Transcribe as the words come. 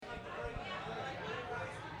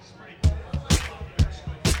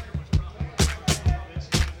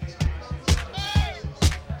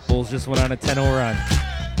Bulls just went on a 10-0 run.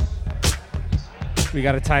 We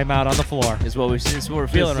got a timeout on the floor. Is what we're feeling right now.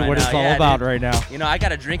 This is what it's all about right now. You know, I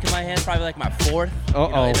got a drink in my hand, probably like my fourth. In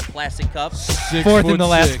a plastic cup. Fourth in the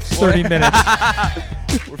last 30 minutes.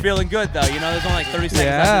 We're feeling good, though. You know, there's only like 30 seconds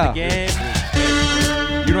left in the game.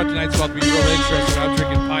 You know what tonight's about to be real interesting. I'm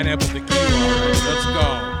drinking pineapple tequila. Let's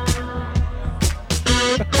go.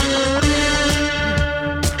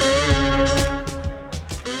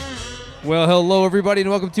 Well, hello, everybody,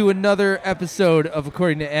 and welcome to another episode of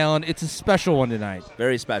According to Alan. It's a special one tonight.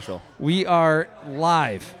 Very special. We are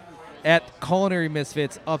live at Culinary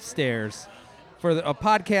Misfits upstairs for a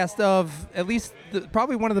podcast of at least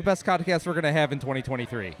probably one of the best podcasts we're going to have in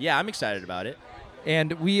 2023. Yeah, I'm excited about it.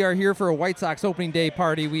 And we are here for a White Sox opening day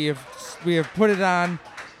party. We have put it on.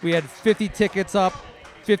 We had 50 tickets up,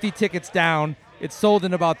 50 tickets down. It's sold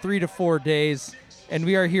in about 3 to 4 days. And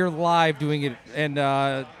we are here live doing it and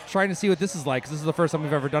trying to see what this is like, because this is the first time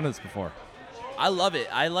we've ever done this before. I love it.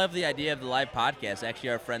 I love the idea of the live podcast.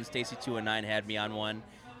 Actually, our friend Stacy219 had me on one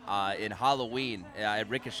in Halloween at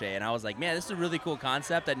Ricochet, and I was like, man, this is a really cool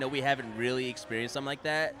concept. I know we haven't really experienced something like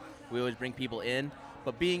that. We always bring people in.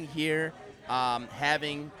 But being here,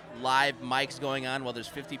 having live mics going on while there's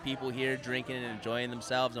 50 people here drinking and enjoying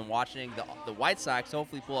themselves and watching the White Sox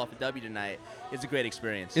hopefully pull off a W tonight is a great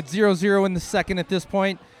experience. It's 0-0 in the second at this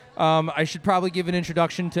point. I should probably give an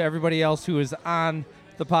introduction to everybody else who is on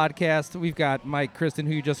the podcast. We've got Mike Kristen,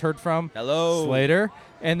 who you just heard from. Hello. Slater.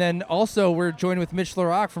 And then also we're joined with Mitch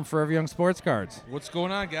LaRock from Forever Young Sports Cards. What's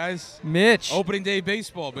going on, guys? Mitch. Opening day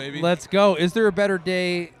baseball, baby. Let's go. Is there a better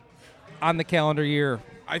day on the calendar year?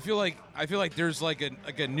 I feel like there's like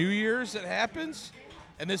a New Year's that happens,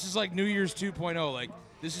 and this is like New Year's 2.0. Like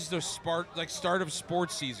this is the start of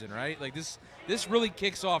sports season, right? Like this really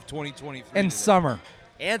kicks off 2023. And today. Summer.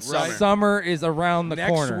 And summer. Right. Summer is around the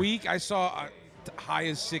corner. Next week, I saw a high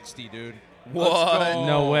as 60, dude. What? Let's go.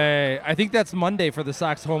 No way. I think that's Monday for the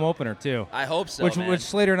Sox home opener, too. I hope so, Which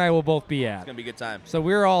Slater and I will both be at. It's going to be a good time. So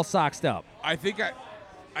we're all soxed up. I think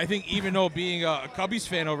even though being a Cubbies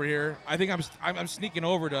fan over here, I think I'm sneaking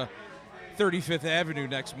over to 35th Avenue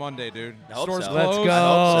next Monday, dude. I hope Stores so. closed. Let's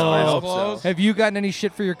go. I hope so. Have you gotten any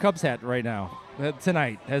shit for your Cubs hat right now,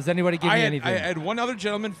 tonight? Has anybody given you anything? I had one other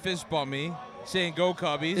gentleman fist bump me, saying "Go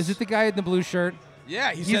Cubbies." Is it the guy in the blue shirt?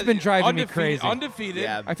 Yeah, He's been driving me crazy. Undefeated.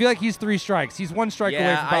 Yeah. I feel like he's 3 strikes. He's 1 strike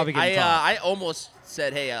away from probably getting caught. I almost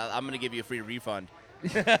said, hey, I'm going to give you a free refund.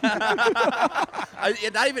 Not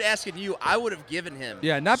even asking you, I would have given him.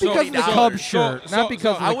 Yeah, not because of the Cubs shirt. Not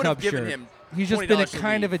because I of the would have Cubs given shirt. him He's just been $20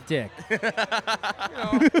 kind of a dick.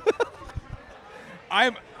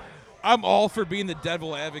 I'm all for being the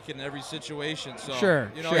devil advocate in every situation. So Sure.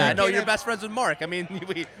 Yeah, I know you're best friends with Mark. I mean,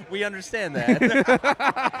 we understand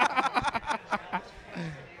that.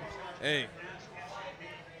 Hey,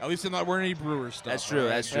 at least I'm not wearing any Brewer stuff. That's true.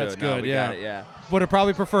 Right? That's true. That's No, good, we yeah. got it, yeah. Would have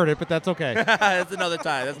probably preferred it, but that's okay. That's another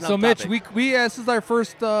time. That's So, another Mitch, topic. this is our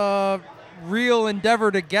first real endeavor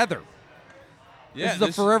together. Yeah, This is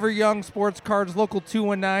a Forever Young Sports Cards Local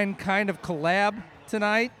 219 kind of collab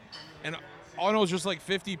tonight. And all I know is just like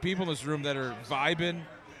 50 people in this room that are vibing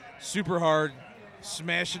super hard,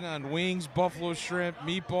 smashing on wings, buffalo shrimp,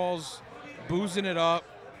 meatballs, boozing it up.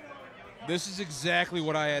 This is exactly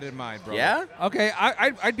what I had in mind, bro. Yeah? Okay,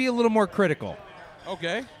 I'd be a little more critical.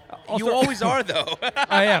 Okay. You always are, though.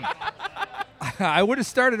 I am. I would have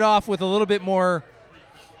started off with a little bit more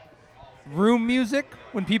room music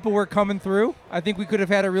when people were coming through. I think we could have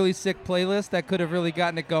had a really sick playlist that could have really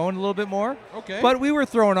gotten it going a little bit more. Okay. But we were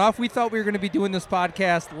thrown off. We thought we were going to be doing this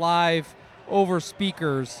podcast live over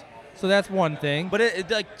speakers. So that's one thing. But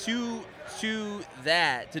to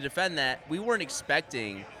defend that, we weren't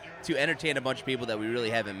expecting to entertain a bunch of people that we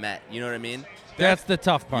really haven't met. You know what I mean? That's the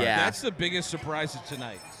tough part. Yeah. That's the biggest surprise of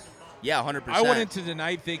tonight. Yeah, 100%. I went into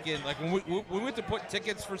tonight thinking, like, when we went to put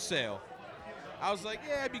tickets for sale, I was like,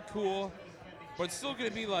 yeah, it'd be cool. But it's still going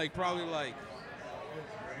to be, like, probably, like,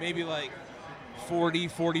 maybe, like, 40,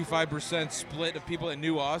 45% split of people that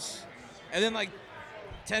knew us. And then, like,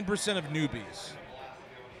 10% of newbies.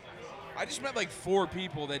 I just met, like, 4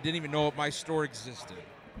 people that didn't even know my store existed.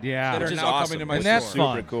 Yeah. That Which are is now awesome. coming to my And store. that's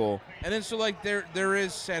fun. Super cool. And then, so, like, there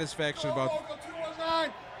is satisfaction about...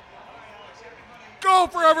 Go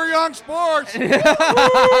Forever Young Sports!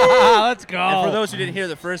 Let's go. And for those who didn't hear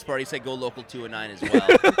the first part, he said go local 209 as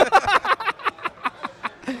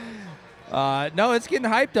well. No, it's getting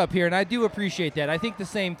hyped up here, and I do appreciate that. I think the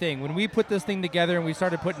same thing. When we put this thing together and we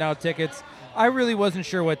started putting out tickets, I really wasn't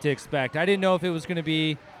sure what to expect. I didn't know if it was going to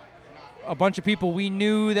be a bunch of people we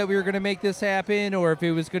knew that we were going to make this happen or if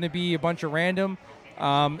it was going to be a bunch of random.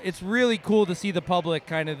 It's really cool to see the public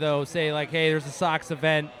kind of, though, say, like, hey, there's a Sox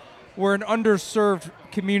event. we're an underserved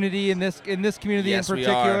community in this community Yes, in we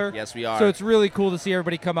particular. are. Yes, we are. So it's really cool to see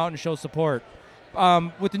everybody come out and show support.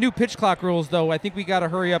 With the new pitch clock rules, though, I think we got to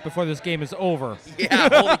hurry up before this game is over. Yeah,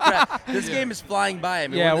 holy crap. This game is flying by. I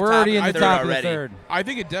mean, Yeah, we're already in the top of the third. I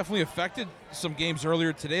think it definitely affected some games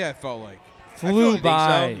earlier today. I felt like Flew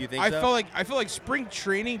by. You think I so? felt like spring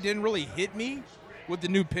training didn't really hit me with the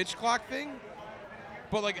new pitch clock thing.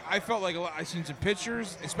 But like I felt like I seen some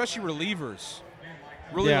pitchers, especially relievers,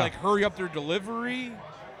 really like hurry up their delivery.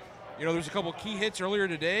 You know, there's a couple key hits earlier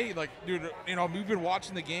today. Like, dude, you know, we've been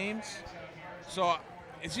watching the games, so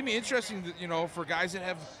it's gonna be interesting. That, you know, for guys that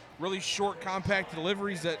have really short, compact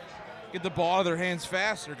deliveries that get the ball out of their hands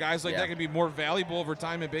faster, guys like that can be more valuable over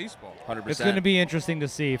time in baseball. 100%. It's going to be interesting to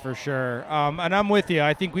see for sure. And I'm with you.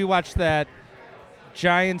 I think we watched that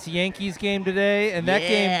Giants-Yankees game today, and that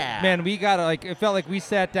game, man, we got it felt like we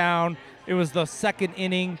sat down. It was the second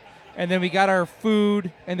inning, and then we got our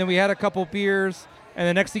food, and then we had a couple beers, and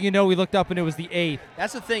the next thing you know, we looked up and it was the 8th.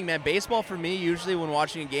 That's the thing, man. Baseball for me, usually when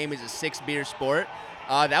watching a game, is a 6-beer sport.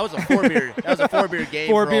 That was a 4-beer. That was a 4-beer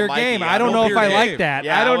game. 4-beer game. I don't know if I like that.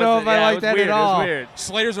 Yeah, I don't know if I like that weird. at all. It was weird.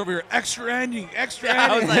 Slater's over here, extra ending. I was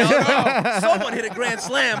like, oh, no. Someone hit a grand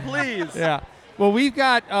slam, please. Yeah. Well, we've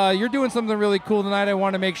got you're doing something really cool tonight. I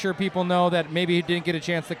want to make sure people know that maybe didn't get a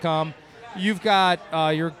chance to come. You've got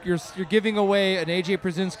you're giving away an AJ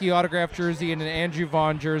Przinsky autographed jersey and an Andrew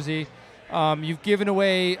Vaughn jersey. You've given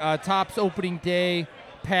away Topps opening day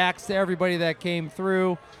packs to everybody that came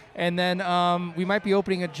through. And then we might be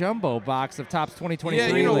opening a jumbo box of Topps 2023.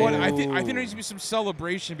 Yeah, you know later. what? I think there needs to be some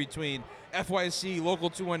celebration between FYC, Local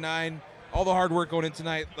 219, all the hard work going in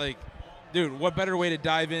tonight. Like, dude, what better way to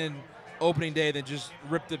dive in opening day than just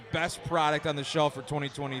rip the best product on the shelf for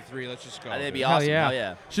 2023? Let's just go. That'd be Hell awesome. yeah. Hell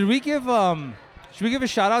yeah. Should we give a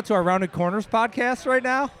shout out to our Rounded Corners podcast right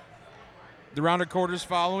now? The Rounded Quarters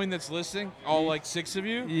following that's listening, all like 6 of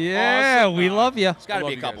you. Yeah, Awesome. we love you. It's got to love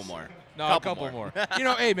be a you couple guys. more. No, a couple more. You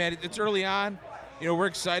know, hey, man, it's early on. You know, we're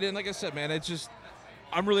excited. And like I said, man, it's just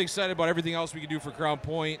I'm really excited about everything else we can do for Crown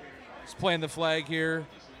Point. Just playing the flag here.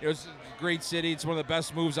 You know, it's a great city. It's one of the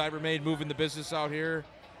best moves I ever made, moving the business out here.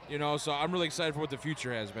 You know, so I'm really excited for what the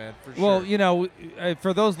future has, man, for sure. Well, you know,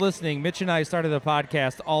 for those listening, Mitch and I started a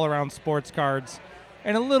podcast all around sports cards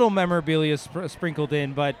and a little memorabilia sprinkled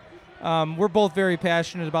in, but we're both very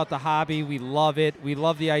passionate about the hobby. We love it. We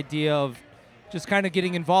love the idea of just kind of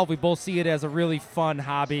getting involved. We both see it as a really fun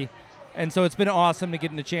hobby. And so it's been awesome to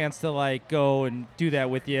get a chance to, like, go and do that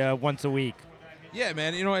with you once a week. Yeah,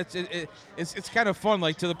 man. You know, it's kind of fun,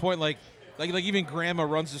 like, to the point, like even Grandma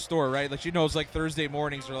runs the store, right? Like, she knows, like, Thursday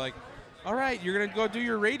mornings are like, all right, you're going to go do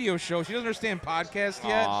your radio show. She doesn't understand podcast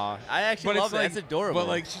yet. Aw, I actually love that. That's adorable. But,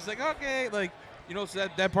 like, she's like, okay, like, you know, so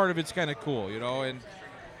that part of it's kind of cool, you know, and,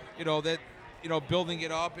 you know, that, you know, building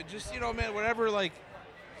it up and just, you know, man, whatever, like,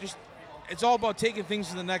 just, it's all about taking things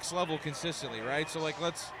to the next level consistently, right? So, like,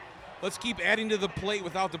 let's keep adding to the plate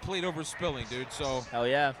without the plate overspilling, dude. So Hell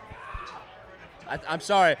yeah. I'm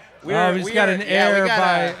sorry. We just got an error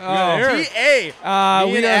by TA.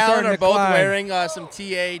 Me we and are Alan starting are to both climb. wearing some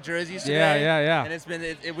TA jerseys today. Yeah. And it's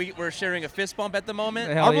been we're sharing a fist bump at the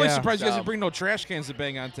moment. Hell I'm really yeah. surprised you guys So- didn't bring no trash cans to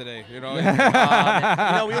bang on today. You know, You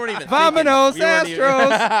know, we weren't even Vamonos, thinking.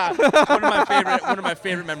 Astros. One of my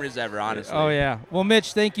favorite memories ever, honestly. Oh, yeah. Well,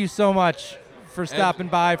 Mitch, thank you so much for stopping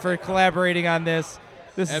by, for collaborating on this.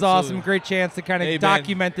 This is Absolutely. awesome. Great chance to kind of Hey, man.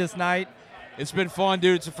 document this night. it's been fun,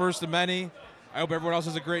 dude. It's the first of many. I hope everyone else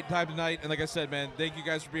has a great time tonight. And like I said, man, thank you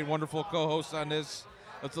guys for being wonderful co-hosts on this.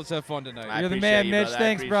 Let's have fun tonight. I You're the appreciate man, you, Mitch. brother. I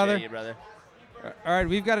Thanks, brother. appreciate you, brother. All right,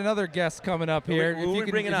 we've got another guest coming up here. Who we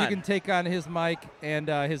bringing if you on? can take on his mic and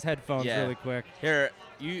his headphones Yeah. really quick. Here,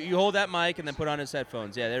 you hold that mic and then put on his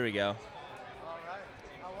headphones. Yeah, there we go.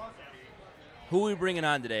 Who are we bringing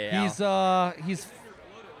on today, Al?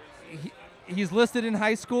 He's listed in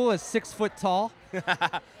high school as 6 foot tall.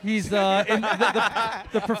 He's in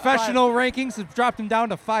the professional rankings have dropped him down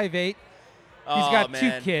to 5'8". He's got 2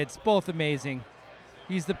 man. kids, both amazing.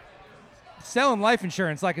 He's selling life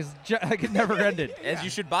insurance like it never ended. As you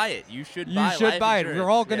should buy it. You should You buy should life buy it. insurance. We're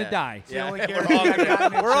all gonna Yeah. die. Yeah. only We're guarantee all I got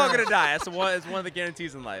gonna, in we're all insurance. gonna die. That's one of the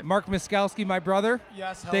guarantees in life. Mark Miskowski, my brother.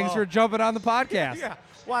 Yes, hello. Thanks for jumping on the podcast. Yeah,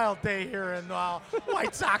 wild day here in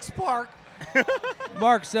White Sox Park.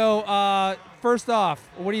 Mark, so first off,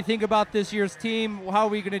 what do you think about this year's team? How are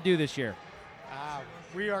we going to do this year?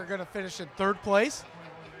 We are going to finish in 3rd place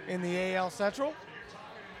in the AL Central.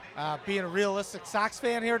 Being a realistic Sox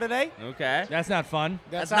fan here today, Okay. That's not fun.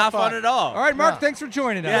 That's not fun at all. All right, Mark, No. thanks for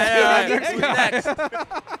joining us. Yeah. Who's next?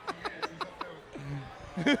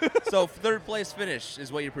 So 3rd place finish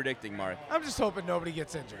is what you're predicting, Mark. I'm just hoping nobody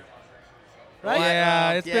gets injured. right?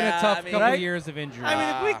 Yeah, it's been a tough I mean, couple right? years of injury. I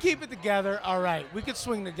mean, if we keep it together, all right, we could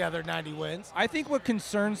swing together 90 wins. I think what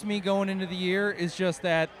concerns me going into the year is just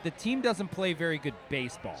that the team doesn't play very good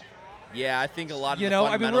baseball. Yeah, I think a lot of You the know,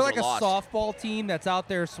 I mean, we're fundamentals like a are lost. softball team that's out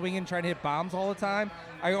there swinging, trying to hit bombs all the time.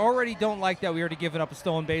 I already don't like that we already given up a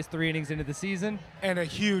stolen base 3 innings into the season. And a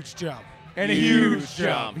huge jump. And a Huge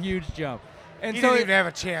jump. Huge jump. And He so didn't even have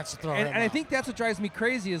a chance to throw and him I out. think that's what drives me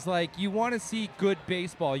crazy is like you want to see good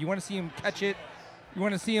baseball. You want to see him catch it. You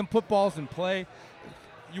want to see him put balls in play.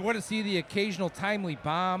 You want to see the occasional timely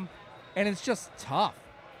bomb. And it's just tough.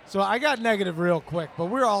 So I got negative real quick, but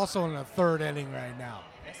we're also in the 3rd inning right now.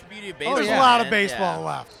 That's the beauty of baseball. There's yeah. a lot of man. baseball Yeah.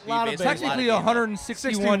 left. Beauty A lot of baseball, baseball. Technically a lot of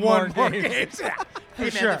 161 more games. Yeah, for Hey,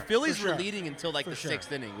 man, sure. the Phillies for were sure. leading until like For the sure.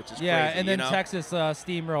 6th inning, which is Yeah, crazy. and then you know? Texas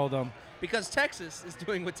steamrolled them. Because Texas is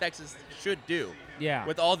doing what Texas should do. Yeah.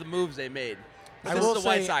 With all the moves they made. I This will is the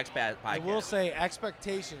White say- Sox podcast. I will say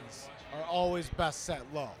expectations are always best set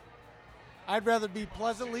low. I'd rather be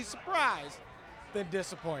pleasantly surprised than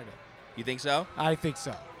disappointed. You think so? I think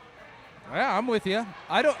so. Yeah, I'm with you.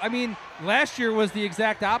 I mean, last year was the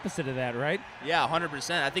exact opposite of that, right? Yeah,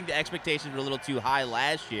 100%. I think the expectations were a little too high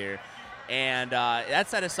last year, and that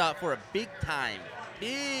set us up for a big time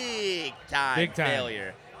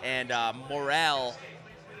failure, and morale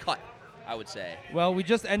cut, I would say. Well, we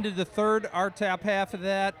just ended the third R-Tap half of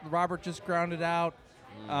that. Robert just grounded out.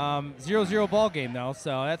 0-0 ball game, though,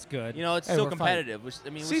 so that's good. You know, it's Hey, still we're competitive.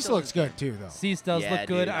 Cease looks good, too, though. Cease does Yeah, look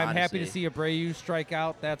good. dude, I'm happy to honestly. see Abreu strike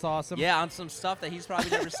out. That's awesome. Yeah, on some stuff that he's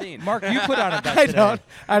probably never seen. Mark, you put on a bet I today.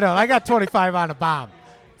 don't. I got 25 on a bomb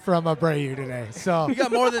from Abreu today. So We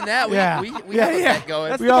got more than that. We Yeah. we Yeah, have a yeah. bet going.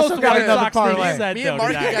 That's We the also most got White another Sox thing parlay. he said, Me and though,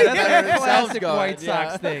 Marky tonight. got a That's better a ourselves classic going. White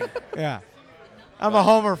Sox Yeah. thing. yeah, I'm a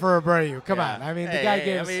homer for Abreu. Come Yeah. on. I mean, the Hey, guy hey,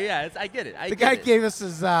 gave I us. mean, yeah, I get it. The guy gave us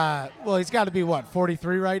his. Well, he's got to be what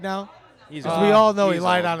 43 right now. He's As old. we all know, he He's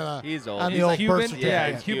lied old. on He's old. on the He's old Cuban, birth certificate. yeah,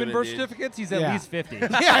 Yeah, Cuban Cuban, birth dude. certificates, he's at Yeah. least 50. Yeah,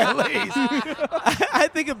 at least. I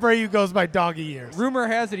think Abreu goes by doggy years. Rumor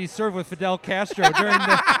has it he served with Fidel Castro during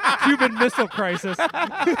the Cuban Missile Crisis.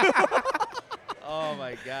 Oh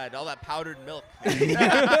my God! All that powdered milk.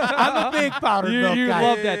 I'm a big powdered You- milk you guy.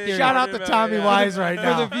 love that theory. Shout out to Tommy Yeah. Wise right For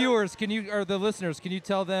now. the viewers, or the listeners, can you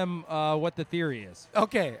tell them what the theory is?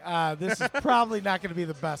 Okay, this is probably not going to be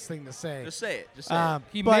the best thing to say. Just say it. Just say it.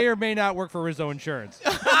 He but- may or may not work for Rizzo Insurance.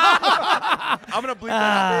 I'm gonna bleep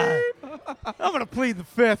that out. I'm going to plead the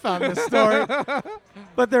fifth on this story.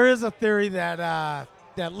 But there is a theory that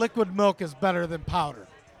that liquid milk is better than powder.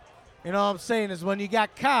 You know what I'm saying is when you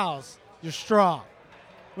got cows, you're strong.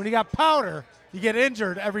 When you got powder, you get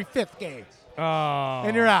injured every 5th game. Oh,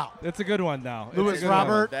 And you're out. That's a good one, though. It's a Louis good one.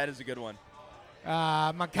 Robert. That is a good one.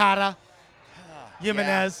 Mancada,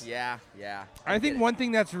 Jimenez. Yeah. Yeah. I think one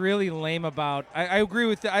thing that's really lame about I agree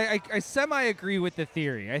with I semi agree with the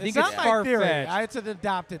theory. I think It's it's not far my theory. fetched. It's an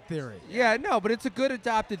adopted theory. Yeah, no, but it's a good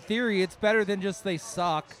adopted theory. It's better than just they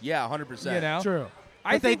suck. Yeah, 100%. You know, True.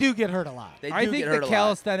 I But they think- do get hurt a lot. They do I think get the hurt a lot.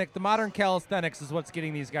 calisthenic, the modern calisthenics, is what's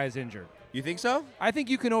getting these guys injured. You think so? I think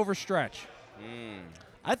you can overstretch.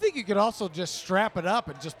 I think you could also just strap it up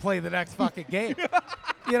and just play the next fucking game.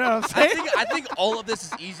 You know what I'm saying? I think all of this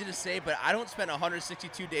is easy to say, but I don't spend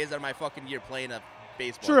 162 days out of my fucking year playing a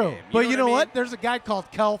baseball True. game. But you know I mean? what? There's a guy called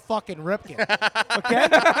Kel fucking Ripken. Okay?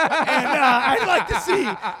 And I'd like to see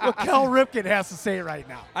what Kel Ripken has to say right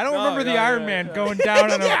now. I don't No, remember the no, Iron yeah, Man yeah. going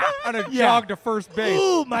down on a Yeah. jog to first base.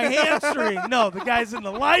 Ooh, my hamstring. No, the guy's in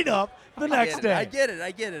the lineup the next day. I get it.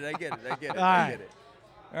 I get it. All I right. get it.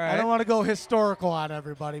 All I right. don't want to go historical on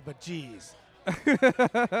everybody, but geez.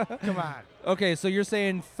 Come on. Okay, so you're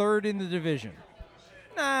saying third in the division.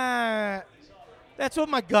 Nah, that's what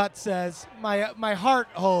my gut says. My heart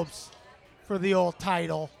hopes for the old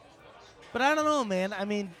title. But I don't know, man. I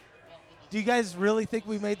mean, do you guys really think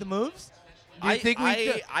we made the moves? Do you think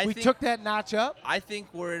we think- took that notch up? I think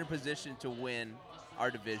we're in a position to win our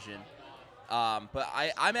division. But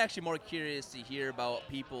I'm actually more curious to hear about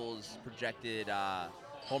people's projected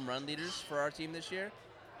home run leaders for our team this year.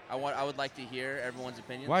 I would like to hear everyone's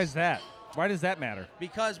opinions. Why is that? Why does that matter?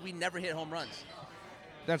 Because we never hit home runs.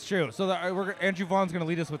 That's true. So Andrew Vaughn's going to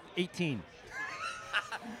lead us with 18.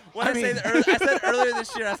 When I said earlier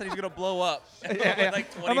this year, I said he's gonna blow up. With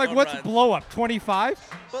like 20 I'm like, home what's runs. blow up? 25?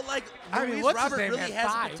 But like, I mean, Luis what's his Robert name really had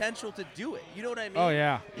has 5? the potential to do it. You know what I mean? Oh,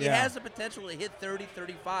 yeah. He Yeah. has the potential to hit 30,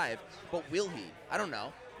 35, but will he? I don't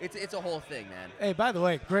know. It's a whole thing, man. Hey, by the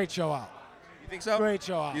way, great show out. You think so? Great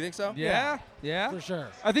show out. You think so? Yeah. Yeah. For sure.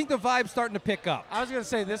 I think the vibe's starting to pick up. I was going to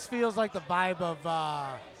say, this feels like the vibe of,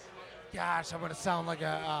 gosh, I'm going to sound like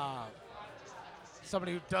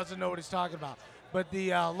somebody who doesn't know what he's talking about, but the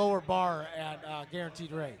lower bar at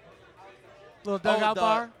Guaranteed Rate. Little dugout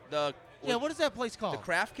bar. Yeah, What is that place called? The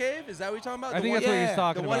Craft Cave? Is that what you're talking about? I think that's what he's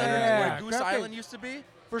talking the one about. where Goose Craft Cave. Island used to be?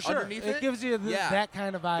 For sure. Underneath it gives you that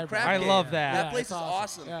kind of vibe. Craft I Cave. love that. That place it's is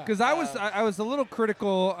awesome. Yeah. Because I was a little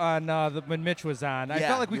critical on when Mitch was on. I Yeah,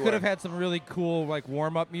 felt like we you could were. have had some really cool like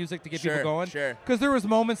warm up music to get people going. Sure. Because there was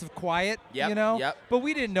moments of quiet, Yep, you know. yep. But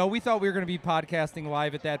we didn't know. We thought we were going to be podcasting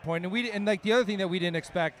live at that point, and like the other thing that we didn't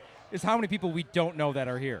expect is how many people we don't know that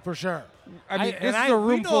are here. For sure. I mean, this is a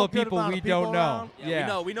we room know full a of good people amount we of people don't know. around.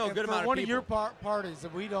 Yeah, we know a And good for amount one of of people. your parties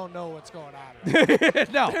that we don't know what's going on.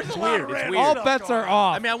 No, It's weird. It's weird. all bets are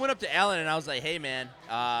off. I mean, I went up to Alan and I was like, "Hey, man,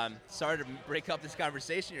 sorry to break up this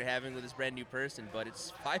conversation you're having with this brand new person, but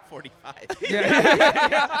it's 5:45."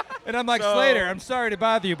 Yeah. And I'm like, So- Slater, I'm sorry to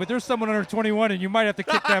bother you, but there's someone under 21, and you might have to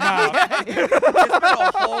kick them out. It's been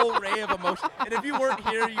a whole array of emotion, and if you weren't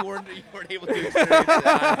here, you weren't able to experience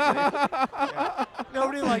it. Honestly.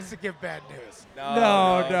 Nobody likes to give bad news.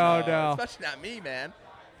 No. Especially not me, man.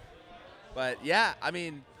 But yeah, I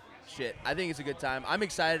mean, shit. I think it's a good time. I'm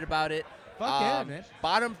excited about it. Fuck yeah, man.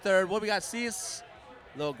 Bottom third. What we got? Cease.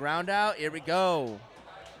 Little ground out. Here we go.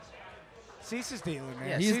 Cease is dealing, man.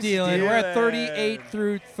 Yeah, He's Cease dealing. dealing. We're at 38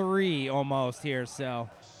 through 3 almost here, so.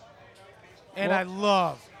 And I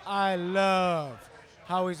love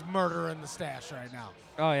how he's murdering the stash right now.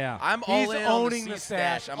 Oh, yeah. I'm all He's in on owning the the C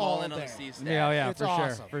stash. stash I'm all all in on the day. C stash. Yeah, It's for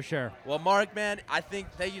awesome. sure, for sure. Well, Mark, man,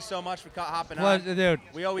 thank you so much for hopping on. Pleasure, dude.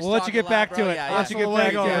 We always we'll let talk you get a lot, back bro. to it. Yeah, I'll let you get Hasta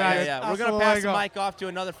back luego, to it. guys. Yeah. We're Hasta gonna pass the luego. mic off to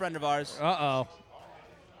another friend of ours. Uh-oh.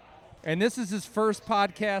 And this is his first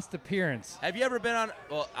podcast appearance. Have you ever been on?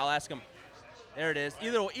 Well, I'll ask him. There it is.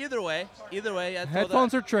 Either way. Yeah, throw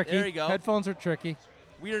Headphones that- are tricky. There you go. Headphones are tricky.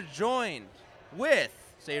 We are joined with,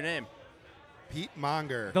 say your name, Pete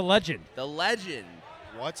Monger. The legend. the legend.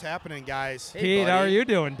 What's happening, guys? Hey, Pete, how are buddy. you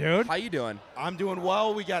doing, dude? How you doing? I'm doing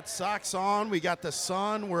well. We got socks on. We got the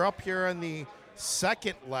sun. We're up here on the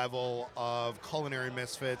second level of Culinary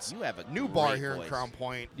Misfits. You have a new bar great here voice. in Crown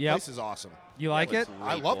Point. Yep. Place is awesome. You like it?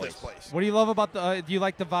 I love this place. What do you love about the? Do you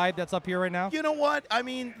like the vibe that's up here right now? You know what? I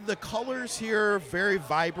mean, the colors here very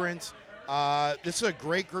vibrant. This is a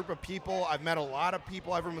great group of people. I've met a lot of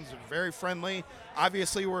people. Everyone's very friendly.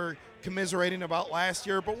 Obviously, we're commiserating about last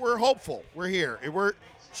year, but we're hopeful. We're here. We're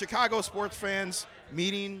Chicago sports fans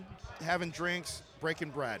meeting, having drinks, breaking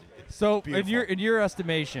bread. It's So, beautiful. in your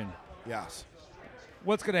estimation, Yes.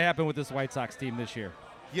 what's going to happen with this White Sox team this year?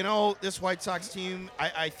 You know, this White Sox team,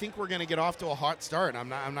 I think we're going to get off to a hot start. I'm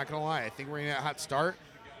not going to lie. I think we're going to get a hot start.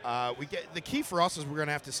 The key for us is we're going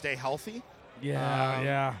to have to stay healthy.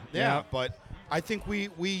 Yeah. But I think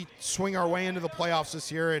we swing our way into the playoffs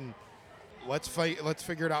this year, and let's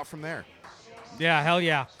figure it out from there. Yeah, hell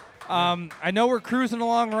yeah. I know we're cruising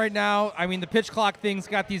along right now. I mean, the pitch clock thing's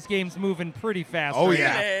got these games moving pretty fast. Oh right yeah,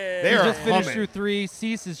 now. Hey. they We are just finished humming. through 3.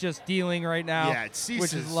 Cease is just dealing right now, Yeah, Cease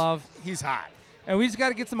which is love. He's hot. And we just got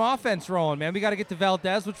to get some offense rolling, man. We got to get to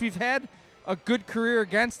Valdez, which we've had a good career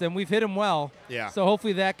against him. We've hit him well. Yeah. So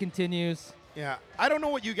hopefully that continues. Yeah, I don't know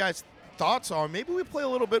what you guys' thoughts are. Maybe we play a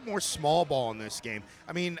little bit more small ball in this game.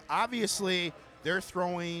 I mean, obviously they're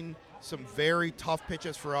throwing some very tough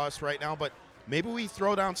pitches for us right now, but maybe we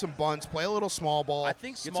throw down some bunts, play a little small ball. I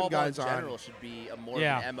think get small some ball in guys on. general should be a more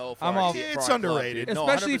Yeah. of an MO for I'm our all- team- It's for our club, underrated. dude. No,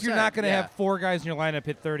 Especially if you're not going to 100%, have 4 guys in your lineup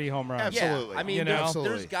hit 30 home runs. Absolutely. Yeah, I mean, You know? there's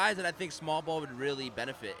Absolutely. guys that I think small ball would really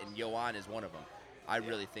benefit, and Yoan is one of them. I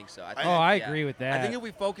really think so. I think, I agree with that. I think if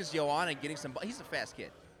we focus Yoan on getting some, he's a fast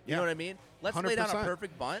kid. You Yeah. know what I mean? Let's lay down a 100%.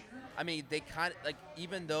 perfect bunt. I mean, they kind of like,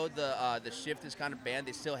 even though the shift is kind of banned,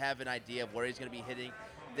 they still have an idea of where he's going to be hitting.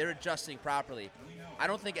 They're adjusting properly. I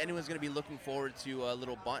don't think anyone's going to be looking forward to a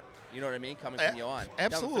little bunt. You know what I mean? Coming from Yoan.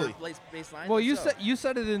 Absolutely. Baseline. Well, you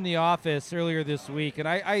said it in the office earlier this week, and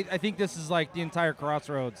I think this is like the entire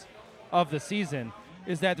crossroads of the season,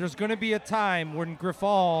 is that there's going to be a time when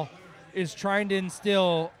Griffall is trying to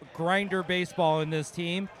instill grinder baseball in this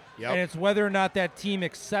team, Yep. and it's whether or not that team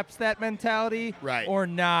accepts that mentality Right. or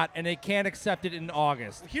not, and they can't accept it in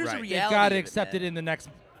August. Here's the Right. reality. They've got to of accept man. it in the next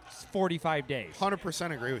 45 days.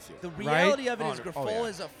 100% agree with you. The reality of it is Oh, Griffol yeah.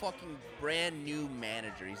 is a fucking brand new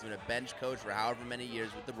manager. He's been a bench coach for however many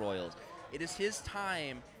years with the Royals. It is his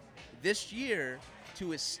time this year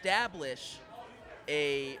to establish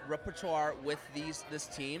a repertoire with this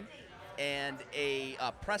team and a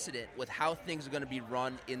precedent with how things are going to be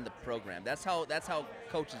run in the program. That's how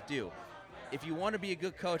coaches do. If you want to be a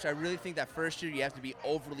good coach, I really think that first year you have to be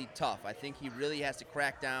overly tough. I think he really has to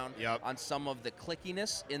crack down Yep. on some of the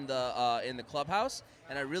clickiness in the clubhouse,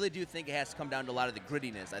 and I really do think it has to come down to a lot of the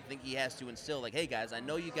grittiness. I think he has to instill, like, hey guys, I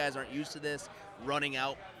know you guys aren't used to this running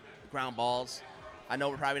out ground balls. I know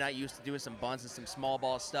we're probably not used to doing some buns and some small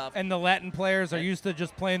ball stuff. And the Latin players are used to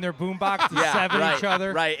just playing their boombox to Yeah, seven right, each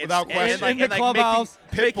other. right. Without question. In the clubhouse.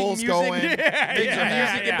 Pit bulls going. Music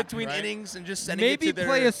yeah, in between innings and just sending Maybe it to their...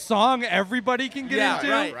 play a song everybody can get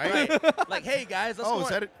yeah, into. right. Like, hey, guys, let's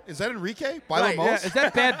go. Is that Enrique? Right, Bailamos? Yeah, is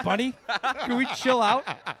that Bad Bunny? Can we chill out?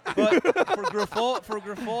 But for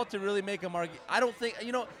Grifol to really make a mark, I don't think,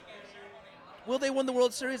 will they win the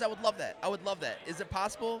World Series? I would love that. Is it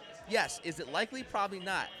possible? Yes. Is it likely? Probably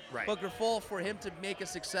not. Right. But Grifol, for him to make a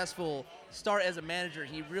successful start as a manager,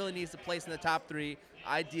 he really needs to place in the top 3,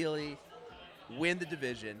 ideally win the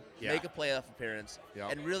division, make a playoff appearance,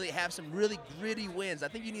 and really have some really gritty wins. I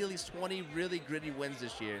think you need at least 20 really gritty wins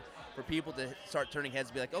this year for people to start turning heads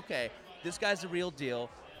and be like, okay, this guy's the real deal.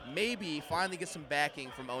 Maybe finally get some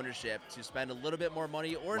backing from ownership to spend a little bit more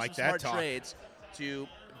money or Like some that smart talk. trades to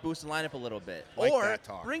boost the lineup a little bit. Like or that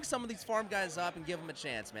talk. bring some of these farm guys up and give them a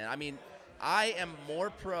chance, man. I mean, I am more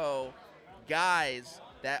pro guys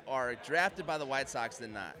that are drafted by the White Sox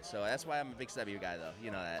than not. So that's why I'm a big W guy, though.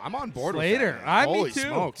 You know that. I'm on board Slater. with that. Holy Me too.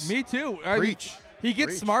 smokes. Me too. I mean, Preach. he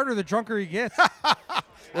gets Preach. smarter the drunker he gets.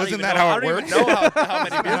 Isn't that how it I works? don't even know how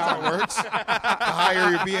many Isn't that beers how it works? The higher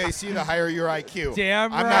your BAC, the higher your IQ.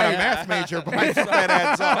 Damn I'm right. not a math major, but I think that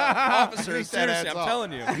adds up. Officer, I think that seriously, adds I'm up.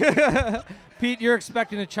 telling you. Pete, you're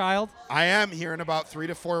expecting a child? I am here in about 3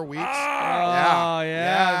 to 4 weeks. Oh,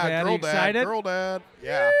 yeah, man. Girl You dad, excited? girl dad.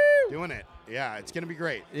 Yeah, doing it. Yeah, it's going to be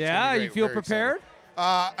great. It's Yeah, gonna be you great. feel Very prepared? excited.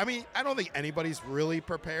 I mean, I don't think anybody's really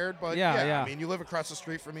prepared, but Yeah. I mean, you live across the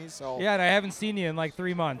street from me, so Yeah, and I haven't seen you in like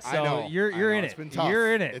 3 months. So I know. you're I know. in It's it. been tough.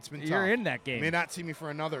 You're in it. It's been You're tough. in that You game. may not see me for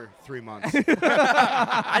another 3 months.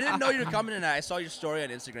 I didn't know you were coming tonight. I saw your story on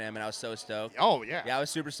Instagram, and I was so stoked. Oh yeah. Yeah, I was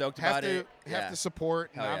super stoked have about to it. have to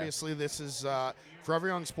support. And Hell yeah. obviously, this is Forever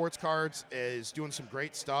Young Sports Cards is doing some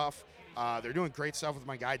great stuff. They're doing great stuff with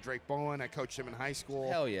my guy Drake Bowen. I coached him in high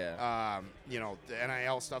school. Hell yeah. The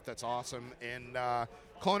NIL stuff, that's awesome. And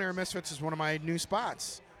Culinary Misfits is one of my new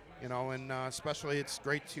spots. And especially it's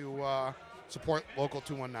great to support local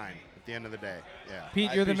 219 at the end of the day. Yeah. Pete,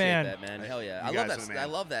 I you're the appreciate man. that, man. Hell yeah. You I love guys that. are the man. I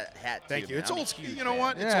love that hat. Thank too, you. man. It's I'm a old. huge You know fan.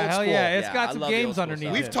 what? It's Yeah, old hell school. yeah. It's Yeah, got I some love the old games school underneath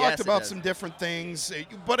stuff. We've it. talked Yes, it about does. some different things,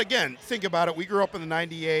 but again, think about it. We grew up in the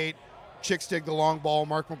 '98. Chicks dig the long ball.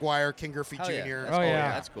 Mark McGuire, King Griffey Hell yeah. Jr. That's Oh,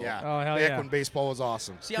 yeah. That's cool. Yeah. Oh, hell Back yeah. when baseball was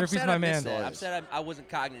awesome. See, I'm Griffey's sad my I missed man. that. I'm Always. sad I wasn't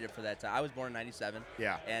cognitive for that time. I was born in '97.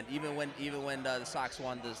 Yeah. And even when the Sox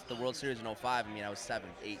won the World Series in '05, I mean, I was 7,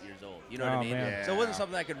 8 years old. You know what Oh, I mean? man. So it wasn't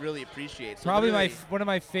something I could really appreciate. So Probably literally- one of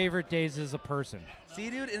my favorite days as a person.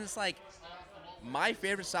 See, dude, and it's like my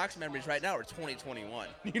favorite Sox memories right now are 2021.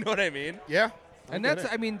 You know what I mean? Yeah. And I get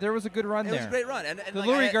that's, it. I mean, there was a good run It there. was a great run. And The like,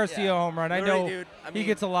 Lurie Garcia home run. I Lurie, know dude, I he mean,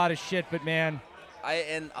 gets a lot of shit, but man,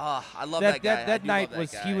 I love that guy. I that do night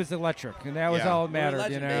love that guy. he was electric, and that was Yeah. all that Lurie mattered.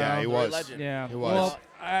 legend, You know. baby. Yeah, he Lurie was. legend. Yeah. He was.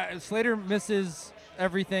 Well, Slater misses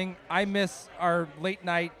everything. I miss our late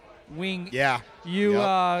night wing. Yeah. You,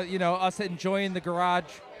 Yep. us enjoying the garage.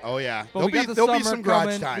 Oh yeah. But we got the there'll summer be some coming.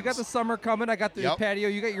 garage times. We got the summer coming. I got the Yep. patio.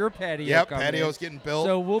 You got your patio. Yep. coming Patio's in. getting built.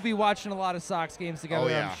 So we'll be watching a lot of Sox games together. Oh,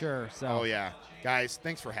 yeah. I'm sure. So. Oh yeah. Guys,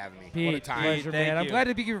 thanks for having me. Pete, what a time. pleasure, Thank man. I'm you. glad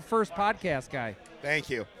to be your first podcast guy. Thank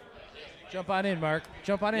you. Jump on in, Mark.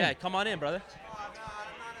 Jump on in. Yeah, come on in, brother.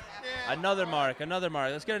 Another mark.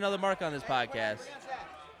 Let's get another mark on this podcast.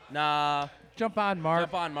 Nah, Jump on, Mark.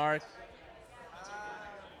 jump on, Mark.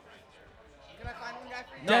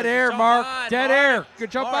 No, Dead air, jump Mark. on, Dead Mark. air.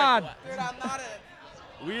 Good jump Mark. on. Dude, I'm not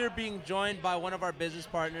We are being joined by one of our business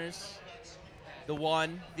partners, the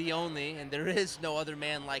one, the only, and there is no other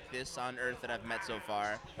man like this on earth that I've met so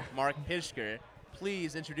far, Mark Pishker.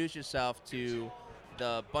 Please introduce yourself to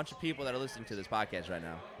the bunch of people that are listening to this podcast right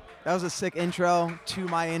now. That was a sick intro to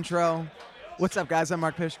my intro. What's up, guys? I'm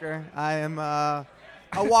Mark Pishker. I am a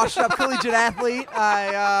washed-up collegiate athlete.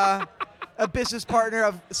 A business partner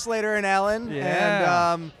of Slater and Allen.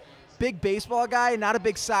 Yeah. And big baseball guy, not a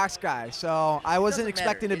big Sox guy. So I wasn't doesn't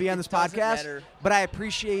expecting matter. to be It on this doesn't podcast, matter. but I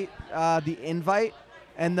appreciate the invite.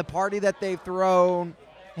 And the party that they've thrown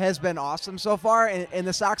has been awesome so far. And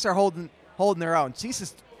the Sox are holding their own.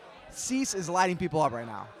 Cease is lighting people up right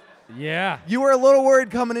now. Yeah. You were a little worried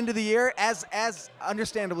coming into the year, as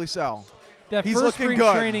understandably so. That He's first looking spring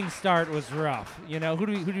good. training start was rough. You know, who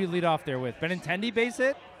do you lead off there with? Benintendi base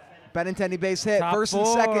hit? Benintendi base hit, Top first and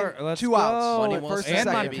four. second, Let's 2 go. outs. Money And well First spent, and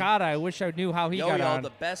second. baby. Moncada, I wish I knew how he got on. The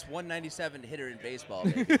best 197 hitter in baseball,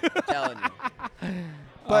 baby. I'm telling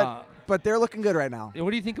you. But they're looking good right now. What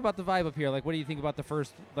do you think about the vibe up here? Like, what do you think about the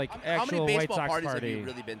first, How actual many White baseball Sox parties party? have you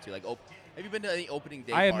really been to? Like, have you been to any opening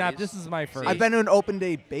day I have not. parties? This is my first. I've been to an open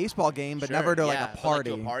day baseball game, but Sure, never to like yeah, a but, party,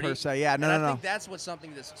 to a party per se. Yeah, and I no. think that's what's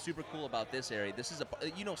something that's super cool about this area. This is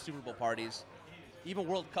Super Bowl parties. even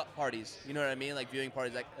World Cup parties. You know what I mean? Like viewing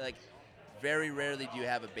parties. Like very rarely do you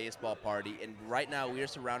have a baseball party, and right now we are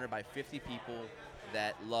surrounded by 50 people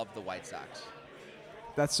that love the White Sox.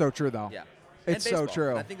 That's so true, though. Yeah, It's and so baseball. true.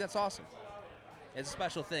 And I think that's awesome. It's a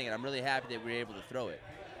special thing, and I'm really happy that we were able to throw it.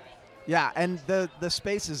 Yeah, and the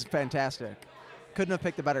space is fantastic. Couldn't have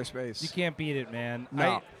picked a better space. You can't beat it, man.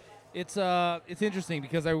 No. It's interesting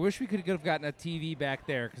because I wish we could have gotten a TV back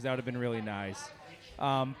there because that would have been really nice.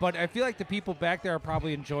 But I feel like the people back there are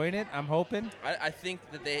probably enjoying it. I'm hoping. I think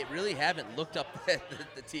that they really haven't looked up at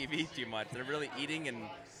the TV too much. They're really eating, and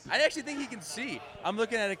I actually think he can see. I'm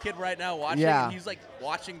looking at a kid right now watching, and he's like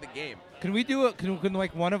watching the game. Can we do it? Can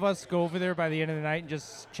like one of us go over there by the end of the night and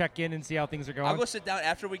just check in and see how things are going? I'll go sit down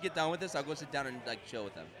after we get done with this. I'll go sit down and like chill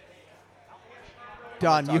with them.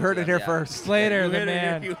 Done. You heard it here yeah. first. Slater, You the heard it,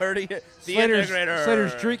 man. you heard it. The Slater's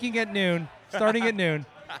integrator. drinking at noon, starting at noon.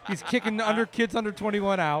 He's kicking kids under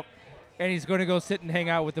 21 out, and he's going to go sit and hang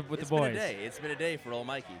out with the boys. It's been a day. It's been a day for old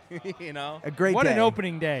Mikey. You know. A great What day. an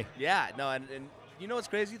opening day. Yeah. No. And you know what's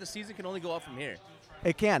crazy? The season can only go up from here.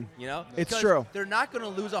 It can. You know. It's Because true. They're not going to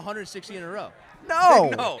lose 160 in a row. No.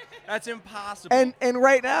 No. That's impossible. And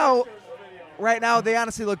right now they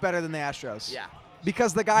honestly look better than the Astros. yeah.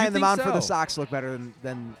 Because the guy You in the think mound for the so? Sox look better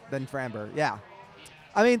than Framber. Yeah.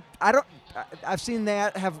 I mean, I've seen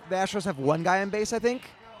the Astros have one guy on base, I think.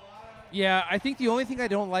 Yeah, I think the only thing I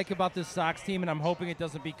don't like about this Sox team, and I'm hoping it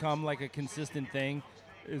doesn't become like a consistent thing,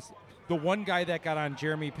 is the one guy that got on,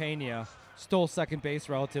 Jeremy Pena, stole second base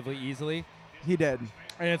relatively easily. He did.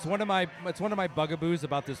 And it's one of my bugaboos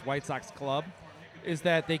about this White Sox club, is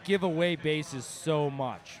that they give away bases so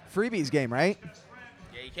much. Freebies game, right?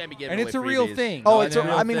 Yeah, you can't be giving And away it's a real freebies. thing. Oh, No, it's. it's a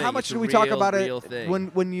real I mean, how thing. much It's did a we talk real, about real it thing.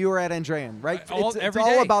 when you were at Andrean, right? It's every all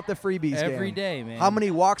day. about the freebies game. Every day, man. How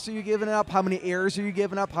many walks are you giving up? How many errors are you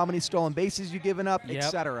giving up? How many stolen bases you giving up, Yep.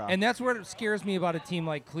 etc. And that's what scares me about a team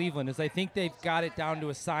like Cleveland, is I think they've got it down to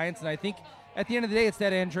a science, and I think at the end of the day, it's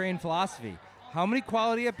that Andrean philosophy. How many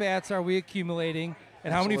quality at-bats are we accumulating,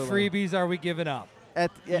 and how many Absolutely. freebies are we giving up? You're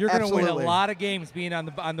going to absolutely. win a lot of games being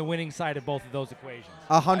on the winning side of both of those equations.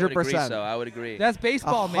 100%. I would agree. That's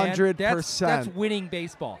baseball, man. 100%. That's winning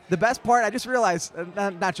baseball. The best part, I just realized,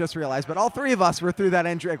 not just realized, but all three of us were through that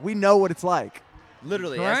Andrean. We know what it's like.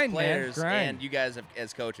 Literally, Grind, as man, players grind. and you guys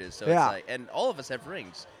as coaches. So Yeah. it's like, and all of us have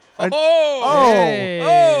rings. And- Oh! Hey.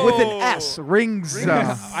 Oh! With an S, rings.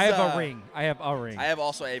 I have a ring. I have a ring. I have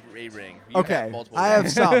also a ring. You Okay, have multiple I have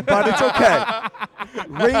rings. some, but it's okay.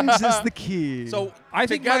 Rings is the key. So I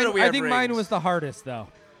think together we have mine rings. was the hardest, though.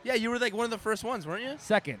 Yeah, you were like one of the first ones, weren't you?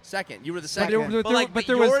 Second. Second. You were the But second. there,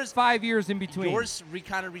 there was 5 years in between. Yours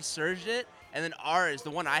kind of resurged it, and then ours, the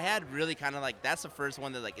one I had, really kind of like, that's the first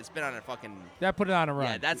one that like it's been on a fucking That put it on a run.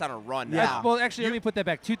 yeah, that's on a run. Yeah. now. Well, actually, let me put that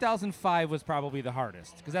back. 2005 was probably the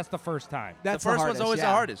hardest because that's the first time. That's first the one's hardest, always the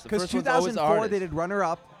yeah. hardest. The Because first one's always the 2004 hardest. they did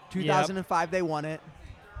runner-up. 2005 they won it.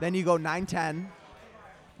 Then you go 9-10.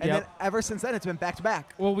 And Yep. then ever since then, it's been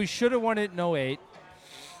back-to-back. Well, we should have won it in 08.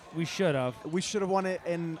 We should have. We should have won it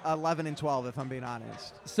in 11 and 12, if I'm being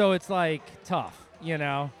honest. So it's like tough, you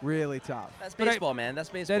know? Really tough. That's But I- baseball, man. That's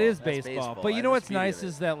baseball. That is That's baseball. But you know That's what's the beauty nice of it.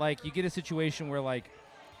 is that like you get a situation where like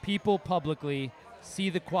people publicly see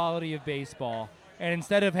the quality of baseball, and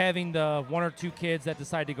instead of having the one or two kids that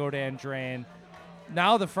decide to go to Andran,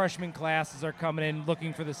 now the freshman classes are coming in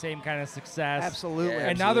looking for the same kind of success. Absolutely. Yeah.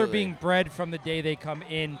 And now they're Absolutely. being bred from the day they come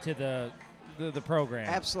into the program.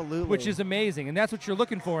 Absolutely. Which is amazing, and that's what you're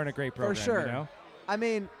looking for in a great program. For sure. You know? I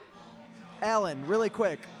mean, Alan, really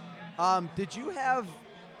quick, did you have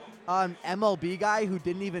an MLB guy who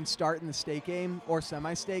didn't even start in the state game or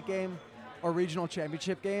semi-state game or regional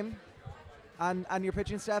championship game on your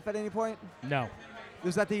pitching staff at any point? No.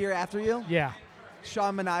 Was that the year after you? Yeah.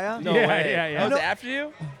 Sean Manaya? No Yeah, way. yeah, yeah. That was No. after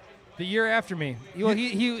you? The year after me.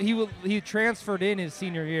 He transferred in his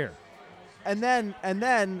senior year. And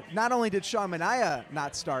then not only did Sean Manaya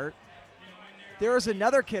not start, there was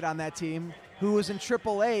another kid on that team who was in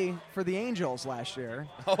AAA for the Angels last year.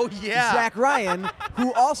 Oh yeah. Zach Ryan,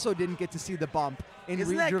 who also didn't get to see the bump in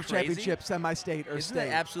Isn't that regional crazy? championship, semi-state, or Isn't state.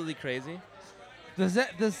 that absolutely crazy?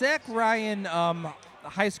 The Zach Ryan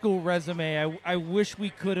high school resume, I wish we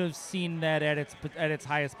could have seen that at its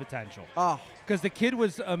highest potential. Oh, Because the kid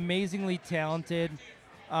was amazingly talented.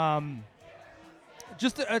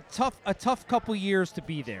 Just a tough couple years to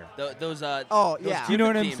be there. Those Oh, those yeah. You know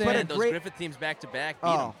what I'm Griffith teams, saying? man, those Great- Griffith teams back to back beat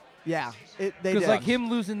oh, 'em. yeah. They Because did. like him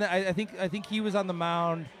losing that, I think he was on the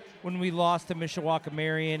mound when we lost to Mishawaka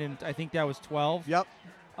Marion, and I think that was 12. Yep.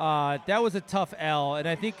 That was a tough L, and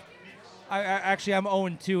I think Actually, I'm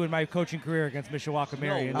 0-2 in my coaching career against Mishawaka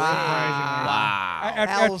Marion. way. Surprisingly. Wow.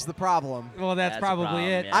 Al's the problem. Well, that's That's a probably problem,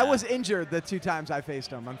 it. yeah. I was injured the 2 times I faced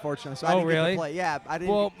him, unfortunately, so I Oh, didn't get really? to play. Yeah, I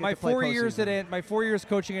didn't Well, get my to play 4 years postseason. my 4 years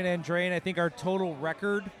coaching at Andrain, I think our total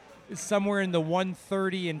record is somewhere in the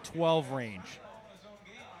 130 and 12 range.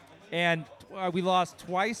 And we lost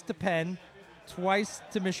twice to Penn, twice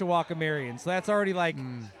to Mishawaka Marion. So that's already like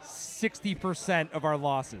 60% of our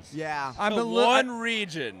losses. Yeah. I'm To a li- one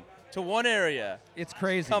region, to one area. It's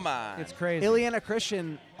crazy. Come on. It's crazy. Ileana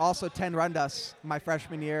Christian also 10 run us my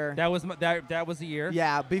freshman year. That was that was the year.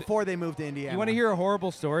 Yeah, before they moved to Indiana. You want to hear a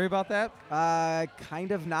horrible story about that?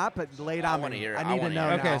 Kind of not, but lay it I on wanna me. hear it. I I need to wanna know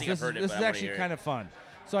hear it. now. Okay, I so think I've heard it, this but is I wanna actually hear it. kind of fun.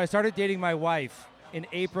 So I started dating my wife in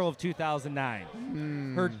April of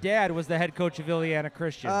 2009. Her dad was the head coach of Ileana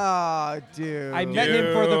Christian. Oh, dude. I met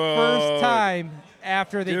him for the first time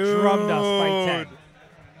after they drummed us by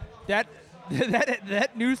 10.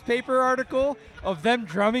 That newspaper article of them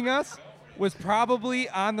drumming us was probably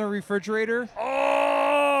on the refrigerator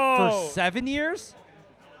for 7 years,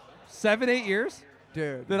 8 years.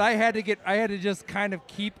 Dude. That I had to just kind of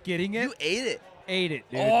keep getting it. You ate it. Ate it,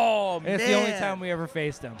 dude. Oh, And man. it's the only time we ever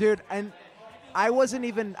faced him. Dude, and I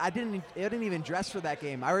didn't even dress for that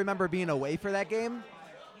game. I remember being away for that game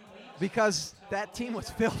because that team was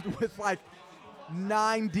filled with like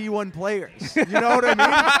 9 D1 players. You know what I mean?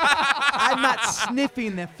 I'm not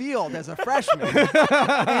sniffing the field as a freshman. And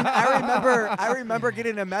I remember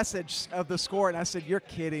getting a message of the score, and I said, "You're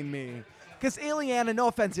kidding me." Because Ileana, no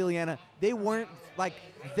offense, Ileana, they weren't like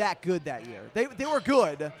that good that year. They were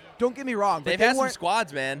good. Don't get me wrong. But They've they had some weren't-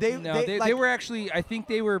 squads, man. They like- were actually, I think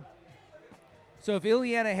they were. So if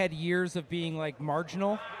Ileana had years of being like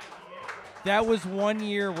marginal, that was one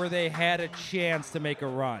year where they had a chance to make a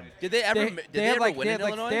run. Did they ever? Did they ever win in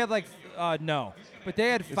Illinois? They had like no, but they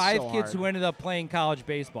had 5 so kids hard. who ended up playing college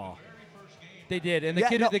baseball. They did, and the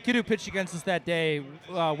Yeah, no. kid who pitched against us that day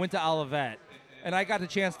went to Olivet, and I got the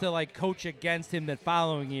chance to like coach against him that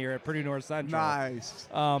following year at Purdue North Central. Nice.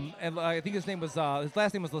 And I think his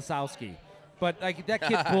last name was Lasowski, but like that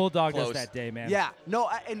kid bulldogged us Close. that day, man. Yeah. No,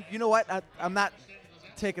 and you know what? I'm not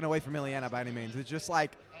taking away from Ileana by any means. It's just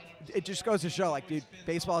like, it just goes to show, like, dude,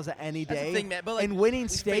 baseball is any That's the day. thing, man, but, like, and winning we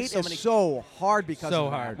state face so is many- so hard because So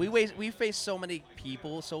of that. hard. We faced so many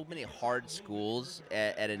people, so many hard schools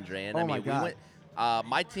at Andrean. Oh, I my mean, God. we went.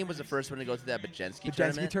 My team was the first one to go through that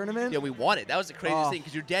Bajensky tournament? Yeah, we won it. That was the craziest Oh. thing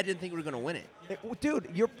because your dad didn't think we were going to win it.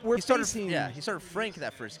 Dude, we're He started, facing. he started Frank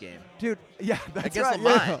that first game Dude, yeah, that's against right.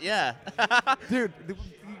 Lamont. Yeah. Yeah. Dude,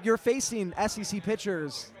 you're facing SEC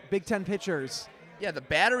pitchers, Big Ten pitchers, Yeah, the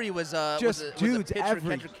battery was Just was a dudes pitcher,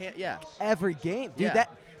 every- catcher, yeah. every game. Dude, Yeah.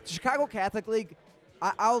 that Chicago Catholic League,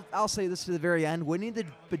 I'll say this to the very end. Winning the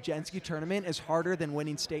Bajensky tournament is harder than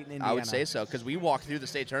winning state in Indiana. I would say so because we walked through the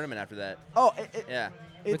state tournament after that. Oh, Yeah.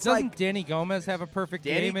 But it's doesn't like Danny Gomez have a perfect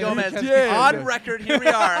Danny game? in Gomez Bajensky? did. on record. Here we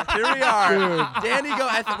are. Here we are. Danny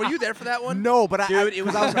Gomez. Were you there for that one? no, but Dude, it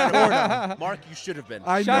was I was in Florida. Mark, you should have been.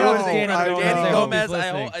 I Shout know. out to Danny I Gomez. know. I Danny hope Gomez, he's I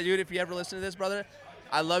listening. hope, dude, if you ever listen to this, brother,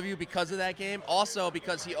 I love you because of that game. Also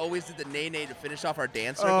because he always did the nay-nay to finish off our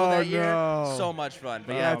dance circle Oh, that year. no. So much fun.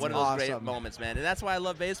 But yeah, That's one of those great awesome. moments, man. And that's why I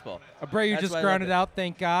love baseball. Bray, you That's just why I grounded love it. out,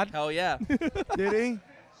 thank God. Hell yeah. Did he?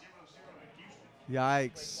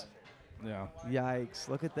 Yikes. Yeah. Yikes.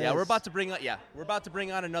 Look at this. Yeah, we're about to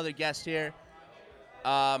bring on another guest here.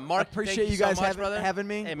 Mark, Appreciate thank you so guys much, brother. having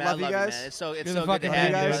me. Hey man, Love I you love guys. man. It's so You're good the to fucking have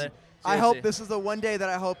you, man, brother. I hope Seriously. this is the one day that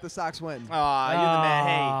I hope the Sox win. Aw, you're the man.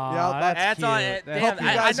 Hey. Aw, Yeah, that's all. cute. Damn, Hope you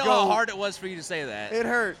I guys know go- how hard it was for you to say that. It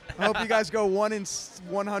hurt. I hope you guys go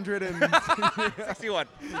 100 and 61.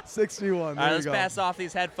 61. All There right, you let's go. pass off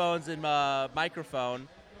these headphones and microphone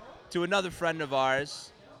to another friend of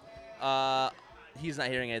ours. He's not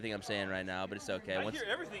hearing anything I'm saying right now, but it's okay. I hear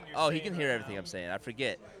everything you're Oh, saying he can hear right everything I'm saying. I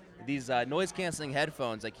forget. These noise-canceling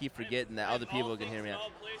headphones, I keep forgetting that other people can hear me. All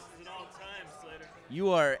places at all times, Slater.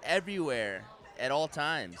 You are everywhere at all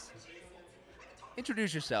times.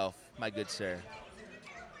 Introduce yourself, my good sir.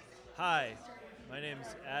 Hi, my name's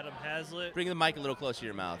Adam Hazlitt. Bring the mic a little closer to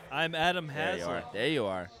your mouth. I'm Adam There you are. Hazlitt. There you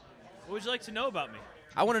are. What would you like to know about me?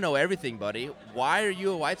 I want to know everything, buddy. Why are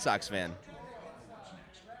you a White Sox fan?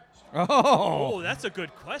 Oh, Oh, that's a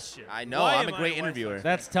good question. I know. Why I'm am a I great White interviewer. Sox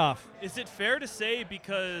that's tough. fan? Is it fair to say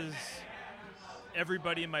because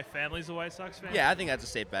everybody in my family's a White Sox fan? Yeah, I think that's a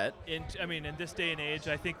safe bet. In this day and age,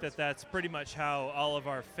 I think that's pretty much how all of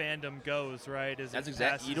our fandom goes, right? Is That's it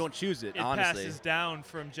exactly. passes- You don't choose it, It honestly. passes down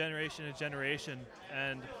from generation to generation,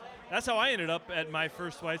 and that's how I ended up at my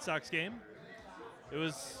first White Sox game. It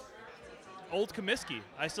was old Comiskey.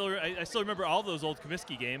 I still remember all those old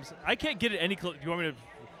Comiskey games. I can't get it any close. Do you want me to?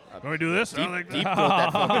 Can we do this? Deep, I like deep throat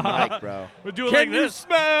that fucking mic, bro. We'll do it like this.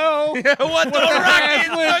 smell? What the Rockies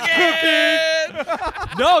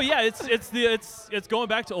cooking? No, yeah, it's going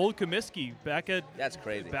back to old Comiskey That's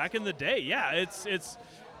crazy. back in the day. Yeah, it's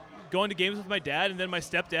going to games with my dad and then my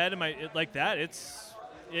stepdad and like that.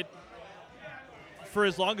 It for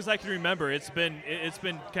as long as I can remember, it's been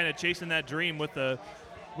kind of chasing that dream with the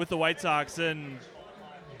White Sox and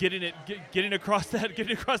getting across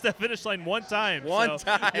that finish line one time. One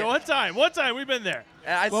time we've been there.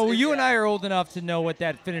 Well, you and I are old enough to know what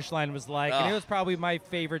that finish line was like, and it was probably my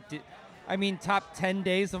favorite. Top 10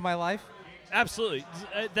 days of my life. Absolutely.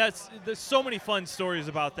 There's so many fun stories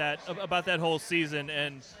about that whole season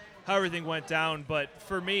and how everything went down. But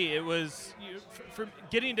for me, it was for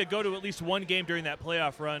getting to go to at least one game during that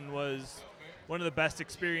playoff run was one of the best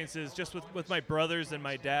experiences. Just with my brothers and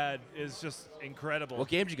my dad is just incredible. What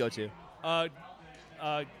game did you go to?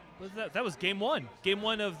 That was game one. Game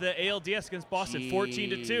one of the ALDS against Boston,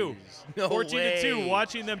 14-2. No 14-2. way.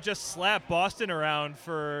 Watching them just slap Boston around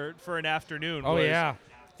for an afternoon. Oh, yeah.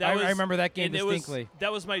 I was- remember that game and distinctly.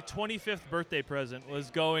 That was my 25th birthday present. Was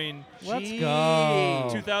going. Let's go.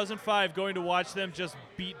 2005, going to watch them just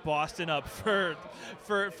beat Boston up for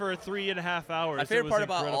 3.5 hours. My It favorite was part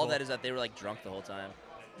about all incredible. that is that they were like drunk the whole time.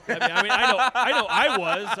 I know. I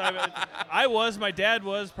was. I was. My dad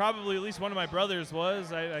was. Probably at least one of my brothers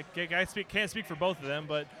was. I can't speak for both of them,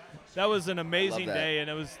 but that was an amazing that. day, and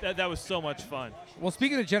it was that was so much fun. Well,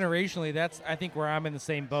 speaking of generationally, that's I think where I'm in the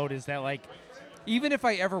same boat is that like, even if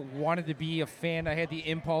I ever wanted to be a fan, I had the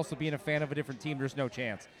impulse of being a fan of a different team. There's no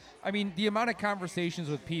chance. I mean, the amount of conversations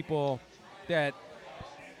with people that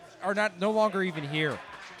are no longer even here,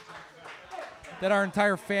 that our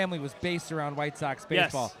entire family was based around White Sox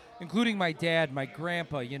baseball, including my dad, my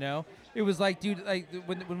grandpa, It was like, dude, like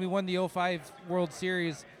when we won the 05 World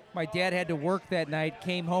Series, my dad had to work that night,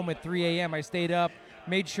 came home at 3 a.m. I stayed up,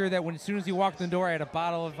 made sure that as soon as he walked in the door, I had a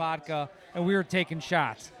bottle of vodka, and we were taking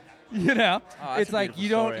shots. that's It's a like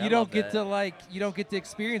beautiful story. I you don't love get that. to you don't get to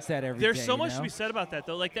experience that every There's day, so much to be said about that,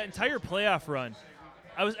 though. Like that entire playoff run,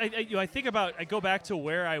 I go back to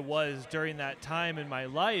where I was during that time in my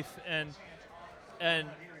life, and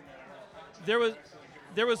there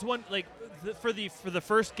was one like for the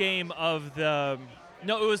first game of the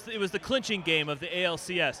it was the clinching game of the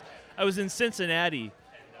ALCS. I was in Cincinnati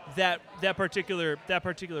that particular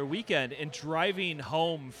weekend, and driving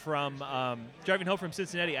home from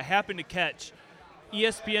Cincinnati, I happened to catch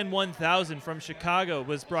ESPN 1000 from Chicago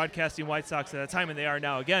was broadcasting White Sox at that time, and they are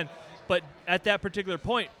now again. But at that particular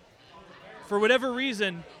point, for whatever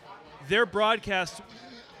reason, their broadcast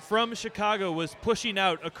from Chicago was pushing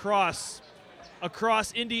out across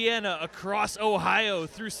Indiana, across Ohio,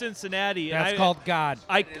 through Cincinnati. That's called God.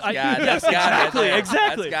 That's God exactly.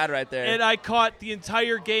 That's God right there. And I caught the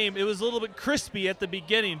entire game. It was a little bit crispy at the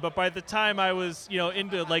beginning, but by the time I was,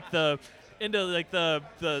 into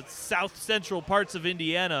the south central parts of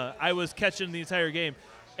Indiana, I was catching the entire game.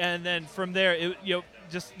 And then from there,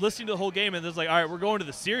 just listening to the whole game, and it was like, all right, we're going to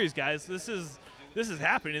the series, guys. This is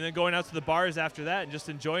happening, and then going out to the bars after that and just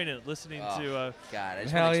enjoying it, listening to. God, I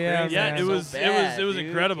just Hell want to yeah, experience man. that it so was bad, it was dude.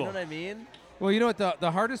 incredible. You know what I mean? Well, you know what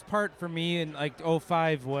the hardest part for me in like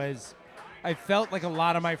 05 was, I felt like a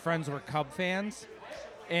lot of my friends were Cub fans,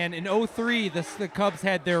 and in 03 the Cubs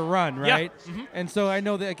had their run, right? Yeah. Mm-hmm. And so I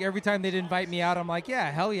know that like, every time they'd invite me out, I'm like, yeah,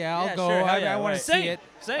 hell yeah, I'll Yeah, go. sure, hell yeah, I want right. to see it.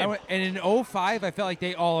 Same. And in 05, I felt like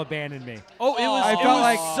they all abandoned me. Oh, it was. I It felt was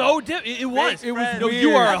like- so it was. It was No, weird.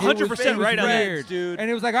 you are It was 100% right on that, weird. dude. And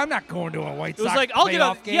it was like, I'm not going to a White was Sox like, I'll get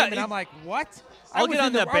on- playoff game, yeah, and I'm like, what? I'll get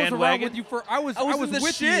on that I was around bandwagon. with you for. I was in the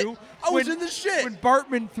with shit. you. I was when- in the shit. when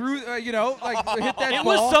Bartman threw, hit that It ball.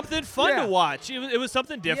 was something fun Yeah. to watch. It was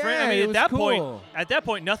something different. Yeah, I mean, it at was that cool.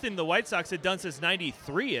 point, nothing the White Sox had done since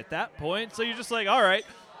 '93. At that point, so you're just like, all right,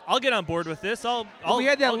 I'll get on board with this. We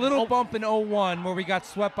had that little I'll- bump in 01 where we got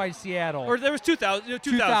swept by Seattle. Or there was 2000.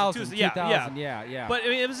 2000, Yeah. yeah. But I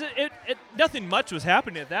mean, nothing much was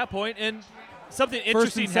happening at that point, and something First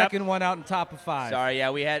interesting and happened. second one out in top of 5. Sorry, yeah,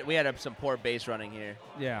 we had some poor base running here.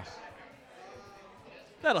 Yeah.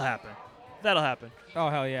 That'll happen. Oh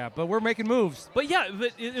hell yeah! But we're making moves. But yeah,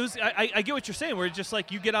 but it was. I get what you're saying. Where it's just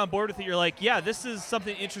like you get on board with it. You're like, yeah, this is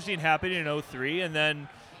something interesting happening in 03,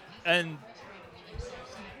 and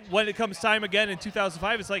when it comes time again in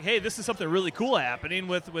 2005, it's like, hey, this is something really cool happening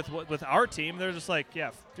with our team. They're just like,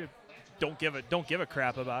 yeah, dude, don't give a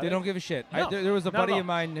crap about They it. don't give a shit. No, There was a not at buddy all. of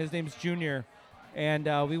mine. His name's Junior, and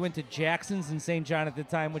we went to Jackson's in St. John at the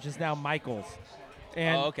time, which is now Michael's.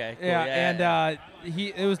 And, Oh, okay, cool. Yeah, and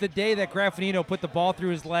it was the day that Graffinino put the ball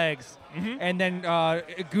through his legs, Mm-hmm. and then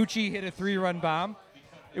Gucci hit a 3-run bomb.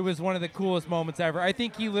 It was one of the coolest moments ever. I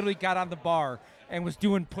think he literally got on the bar and was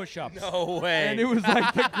doing push-ups. No way. And it was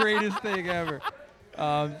like the greatest thing ever.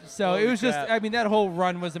 So it was just, I mean, that whole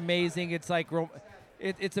run was amazing. It's like,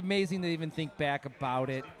 it's amazing to even think back about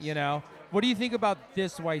it, you know? What do you think about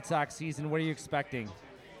this White Sox season? What are you expecting?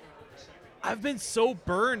 I've been so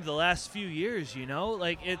burned the last few years, you know?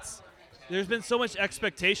 Like, there's been so much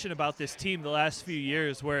expectation about this team the last few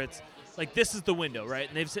years where it's like, this is the window, right?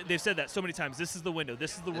 And they've said that so many times. This is the window.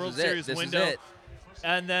 This is the World Series window. This is it.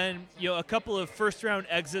 And then, a couple of first-round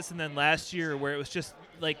exits, and then last year where it was just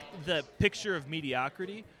like the picture of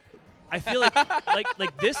mediocrity. I feel like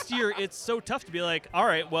like this year it's so tough to be like, all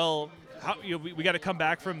right, well, we got to come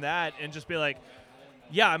back from that and just be like,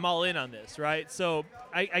 yeah, I'm all in on this, right? So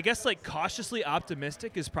I guess like cautiously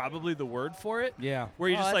optimistic is probably the word for it. Yeah. Where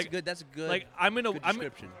you're just that's like, good. That's a good. like good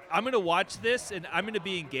description. I'm gonna watch this and I'm gonna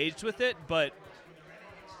be engaged with it, but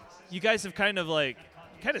you guys have kind of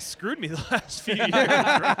screwed me the last few years.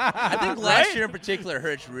 I think last Right? year in particular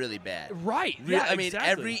hurts really bad. Right. Yeah, I mean, exactly.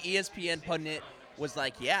 every ESPN pundit was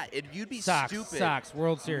like, "Yeah, you'd be stupid Sox,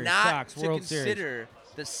 World Series, not Sox, to World Series." consider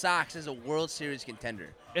the Sox as a World Series contender."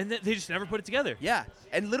 And they just never put it together. Yeah,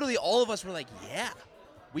 and literally all of us were like, "Yeah,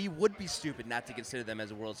 we would be stupid not to consider them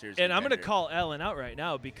as a World Series." And I'm contender. going to call Alan out right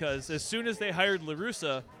now because as soon as they hired La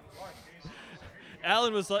Russa,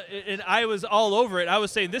 Alan was like, and I was all over it. I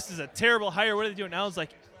was saying, this is a terrible hire. What are they doing? And Alan's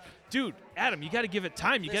like, dude, Adam, you got to give it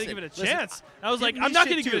time. You got to give it a Listen, chance. And I was like, give me I'm not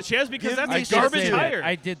shit going to give it a too. chance because Give me that's a shit garbage too. hire.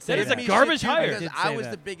 I did say That is that. a Me garbage shit, too, hire. because did I say was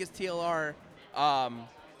that. the biggest TLR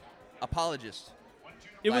apologist.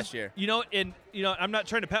 It last was, year. I'm not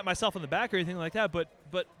trying to pat myself on the back or anything like that, but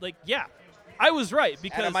like, yeah, I was right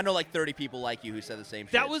because Adam, I know like 30 people like you who said the same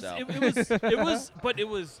shit. that was so.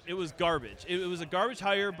 it was garbage. It was a garbage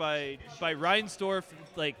hire by Reinsdorf.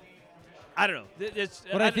 Like, I don't know.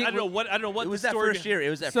 But I I think don't know what It was the that story first year. It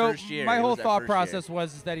was that So first year. my It whole was that thought first process year.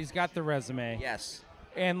 was that he's got the resume. Yes.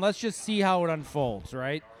 And let's just see how it unfolds,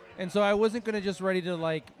 right? And so I wasn't going to just ready to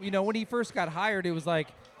when he first got hired, it was like,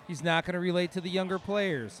 he's not going to relate to the younger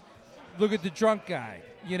players. Look at the drunk guy.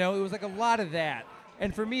 It was like a lot of that.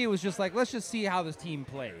 And for me, it was just like, let's just see how this team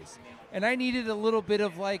plays. And I needed a little bit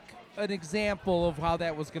of like an example of how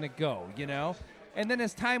that was going to go, And then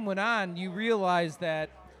as time went on, you realize that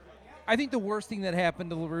I think the worst thing that happened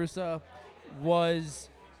to La Russa was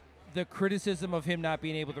the criticism of him not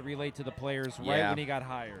being able to relate to the players right Yeah. when he got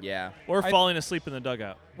hired. Yeah. or I- falling asleep in the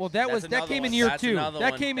dugout. Well, that That's that another came in one. year That's two. another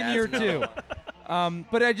That one. came in That's year another two.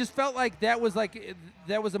 But I just felt like that was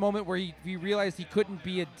a moment where he realized he couldn't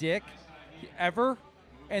be a dick ever,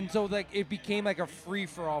 and so like it became like a free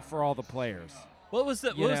for all for all the players. What was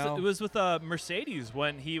it? You What was know? it was with Mercedes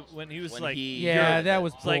when he was When like, he- Yeah, You're- that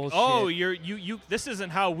was it's like, bullshit. oh, you. This isn't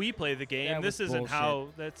how we play the game. That This was isn't bullshit. how.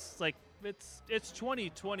 That's like it's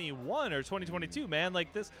 2021 or 2022, man.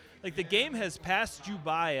 Like this, like the game has passed you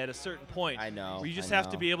by at a certain point. I know, Where you just I have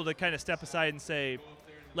to know. be able to kind of step aside and say,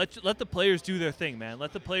 let the players do their thing, man.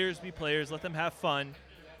 Let the players be players. Let them have fun.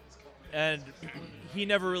 And he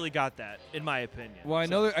never really got that, in my opinion. Well,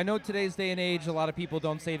 I know today's day and age, a lot of people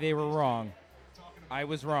don't say they were wrong. I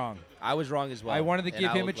was wrong. I was wrong as well. I wanted to and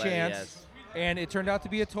give I him a was glad, chance, yes. and it turned out to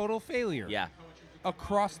be a total failure. Yeah.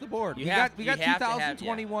 Across the board. You we have- got we you got have to have-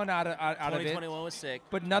 2021 out of it. 2021 was sick.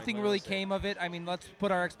 But nothing 2021 really was sick. came of it. I mean, let's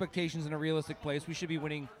put our expectations in a realistic place. We should be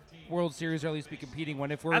winning World Series or at least be competing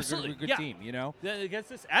one if we're Absolutely, a good yeah. team, Against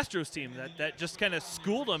this Astros team that just kind of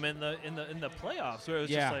schooled them in the playoffs, where it was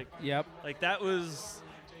Yeah. just like, Yep. like that was.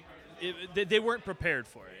 They weren't prepared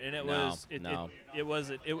for it, and No, it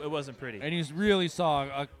wasn't pretty. And you really saw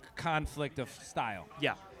a conflict of style,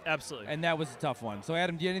 Yeah, absolutely. and that was a tough one. So,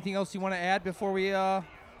 Adam, do you have anything else you want to add before we? I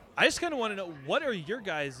just kind of want to know, what are your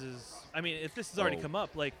guys'? I mean, if this has already Oh. come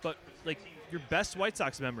up, but your best White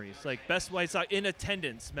Sox memories, like best White Sox in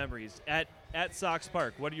attendance memories at Sox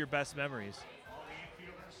Park. What are your best memories?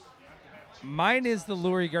 Mine is the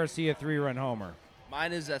Lurie Garcia 3-run homer.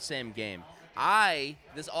 Mine is that same game.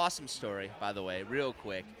 This awesome story, by the way, real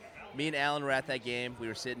quick. Me and Alan were at that game. We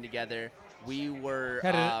were sitting together. We were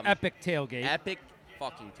Had an epic tailgate. epic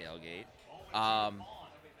fucking tailgate.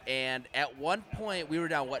 And at one point we were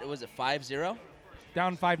down. What was it? 5-0.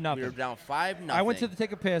 Down 5-0. We were down 5-0. I went to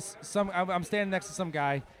take a piss. I'm standing next to some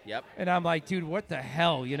guy, Yep. and I'm like, dude, what the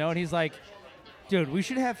hell, And he's like, dude, we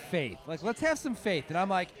should have faith. Like, let's have some faith. And I'm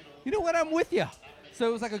like, you know what? I'm with you. So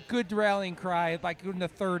it was like a good rallying cry, like in the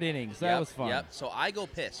third inning. So that was fun. Yep. So I go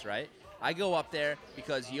piss, right? I go up there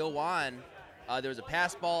because Yoan, there was a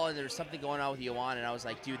pass ball and there was something going on with Yoan, and I was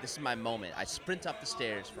like, dude, this is my moment. I sprint up the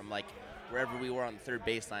stairs from like wherever we were on the third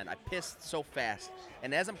baseline. I pissed so fast,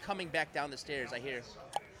 and as I'm coming back down the stairs, I hear,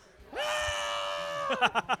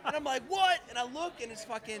 And I'm like, what? And I look, and it's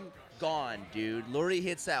fucking gone, dude. Lurie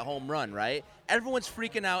hits that home run, right? Everyone's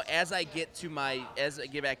freaking out as I get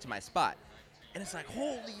back to my spot. And it's like,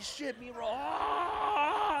 holy shit, Miro.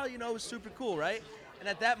 Ah! You know, it was super cool, right? And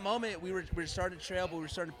at that moment, we were starting to trail, but we were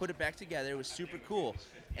starting to put it back together. It was super cool.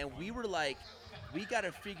 And we were like, we got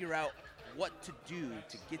to figure out what to do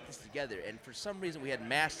to get this together. And for some reason, we had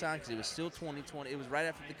masks on because it was still 2020. It was right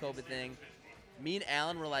after the COVID thing. Me and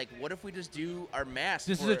Alan were like, what if we just do our masks?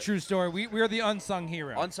 This is a true story. We are the unsung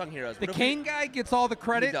hero. Unsung heroes. The Kane guy gets all the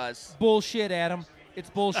credit. He does. Bullshit, Adam. It's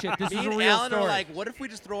bullshit. This Me is a and real Alan story. are like, what if we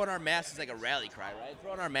just throw on our masks? It's like a rally cry, right?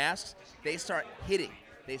 Throw on our masks. They start hitting.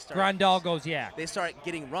 Grandal goes, yeah. They start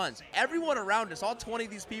getting runs. Everyone around us, all 20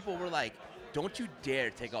 of these people were like, don't you dare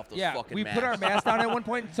take off those fucking we masks. put our mask down at one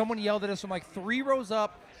point, and someone yelled at us from like 3 rows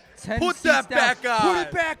up, 10 Put seats that down. back on. Put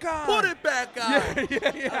it back on. Put it back on.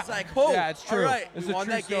 Yeah. I was like, oh, Yeah, it's true. all right. It's We a won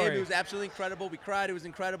true that game. story. It was absolutely incredible. We cried. It was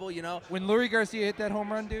incredible, you know. When Lurie Garcia hit that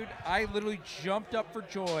home run, dude, I literally jumped up for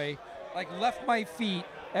joy, like left my feet.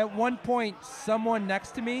 At one point, someone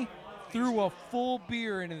next to me threw a full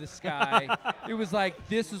beer into the sky. It was like,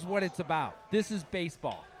 this is what it's about. This is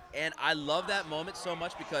baseball. And I love that moment so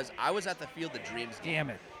much because I was at the Field of Dreams game. Damn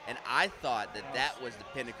it. And I thought that was the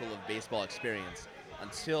pinnacle of baseball experience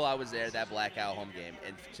until I was there at that blackout home game.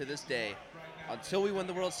 And to this day, until we win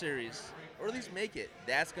the World Series, or at least make it,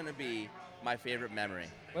 that's going to be my favorite memory.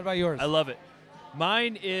 What about yours? I love it.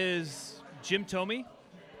 Mine is Jim Thome,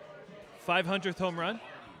 500th home run.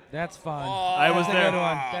 That's fun. I was That's there. A good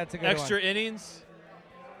one. That's a good Extra one. innings.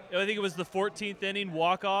 I think it was the 14th inning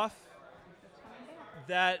walk-off.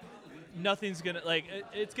 That nothing's going to, like,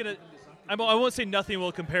 it's going to, I won't say nothing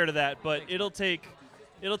will compare to that, but it'll take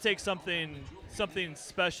something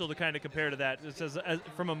special to kind of compare to that. Just as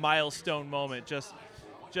from a milestone moment.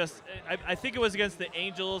 I think it was against the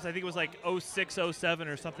Angels. I think it was like 06, 07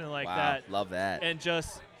 or something like Wow, that. love that. And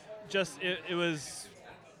it was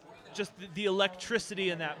just the electricity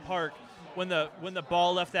in that park when the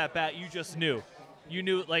ball left that bat. You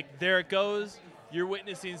knew like, there it goes. You're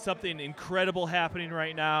witnessing something incredible happening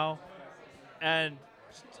right now, and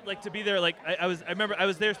like to be there. Like I remember I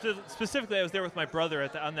was there specifically. I was there with my brother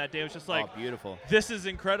on that day. It was just like, oh, beautiful. This is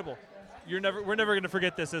incredible. We're never going to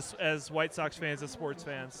forget this as White Sox fans, as sports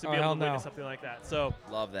fans, to be able to witness something like that. So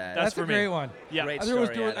love that. That's a for great me. one. Yeah, Great There was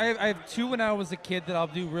story, Adam. I have 2 when I was a kid that I'll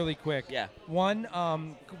do really quick. Yeah. One,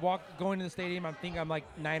 going to the stadium, I'm like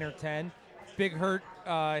 9 or 10. Big Hurt,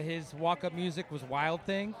 his walk-up music was Wild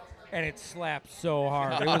Thing, and it slapped so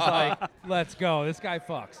hard. It was like, let's go. This guy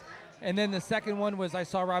fucks. And then the second one was I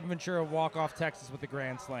saw Robin Ventura walk off Texas with a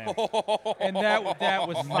grand slam. And that was fire.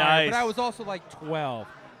 Nice. But I was also like 12.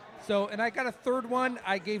 So, and I got a third one.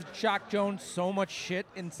 I gave Jock Jones so much shit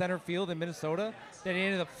in center field in Minnesota that he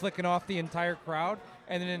ended up flicking off the entire crowd,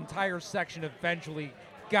 and an entire section eventually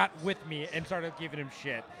got with me and started giving him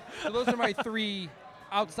shit. So those are my 3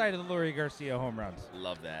 outside of the Lurie Garcia home runs.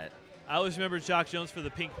 Love that. I always remember Jock Jones for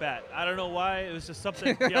the pink bat. I don't know why. It was just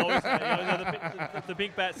something. The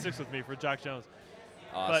pink bat sticks with me for Jock Jones.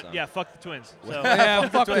 Awesome. But yeah, fuck the Twins. So Yeah,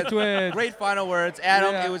 fuck the Twins. Great final words.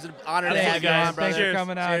 Adam, Yeah. it was an honor to Absolutely, have you guys. on, brother. Thanks for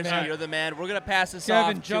coming on, Seriously, man. you're the man. We're going to pass this off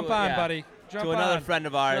Kevin, jump to, on, buddy. Jump to another on. friend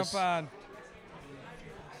of ours. Jump on.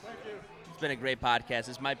 It's been a great podcast.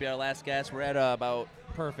 This might be our last guest. We're at about...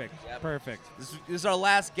 Perfect. Yep. Perfect. This is our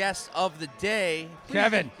last guest of the day. Please,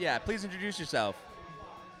 Kevin. Yeah, please introduce yourself.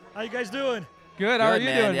 How you guys doing? Good. How are Good, you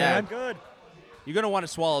man, doing, yeah. man? Good. You're going to want to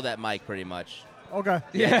swallow that mic pretty much. Okay.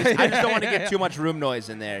 Yeah. I just don't want to get too much room noise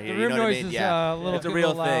in there. The you room know what I noise mean? is Yeah. a little It's a bit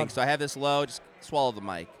real loud. thing. So I have this low. Just swallow the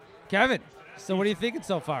mic. Kevin, so what are you thinking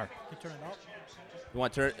so far? You turn it up. You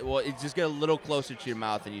want to turn? Well, just get a little closer to your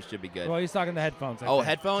mouth, and you should be good. Well, he's talking the headphones. I Oh, think.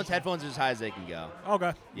 Headphones are as high as they can go.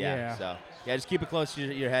 Okay. Yeah. Yeah. So just keep it close to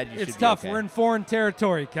your head. You It's should tough. Be okay. We're in foreign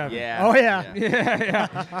territory, Kevin. Yeah. Oh, yeah.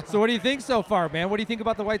 Yeah. So what do you think so far, man? What do you think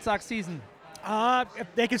about the White Sox season? If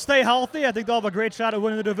they can stay healthy, I think they'll have a great shot at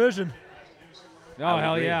winning the division. Oh, I would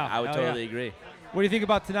hell agree. yeah. I would Hell totally yeah. agree. What do you think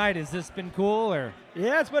about tonight? Has this been cool or?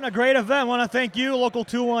 Yeah, it's been a great event. Want to thank you, Local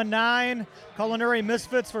 219, Culinary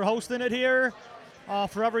Misfits, for hosting it here.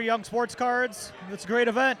 Forever Young Sports Cards. It's a great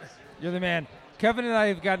event. You're the man. Kevin and I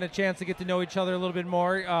have gotten a chance to get to know each other a little bit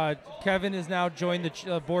more. Kevin has now joined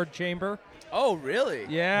the board chamber. Oh, really?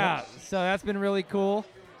 Yeah, so that's been really cool.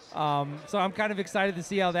 So I'm kind of excited to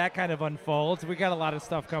see how that kind of unfolds. We got a lot of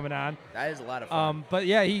stuff coming on. That is a lot of fun. But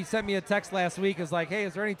yeah, he sent me a text last week. It's like, hey,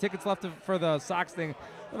 is there any tickets left for the Sox thing?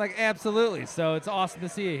 I'm like, absolutely. So it's awesome to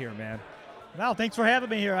see you here, man. Well, thanks for having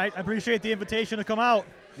me here. I appreciate the invitation to come out.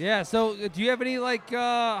 Yeah. So do you have any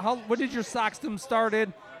what did your Soxdom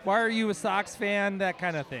started? Why are you a Sox fan? That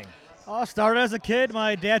kind of thing. Started as a kid.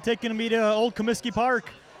 My dad taking me to Old Comiskey Park.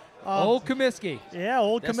 Old Comiskey. Yeah,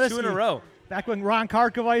 Old That's Comiskey. 2 in a row. Back when Ron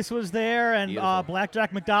Karkovice was there and Beautiful.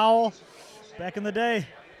 Blackjack McDowell back in the day.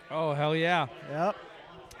 Oh, hell yeah. Yep.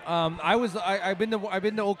 I've been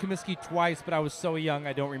to Old Comiskey twice, but I was so young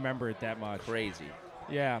I don't remember it that much. Crazy.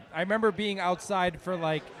 Yeah, I remember being outside for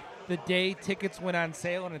like the day tickets went on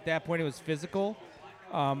sale, and at that point it was physical.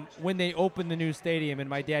 When they opened the new stadium, and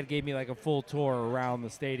my dad gave me like a full tour around the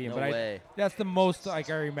stadium. No but way. That's the most like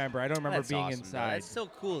I remember. I don't remember That's being awesome, though. inside. That's so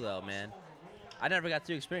cool, though, man. I never got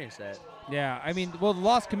to experience that. Yeah, I mean, well,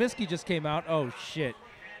 Lost Comiskey just came out. Oh shit.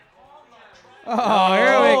 Oh,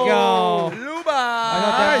 here we go. Luba! I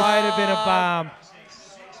thought that might have been a bomb.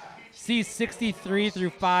 See, 63 through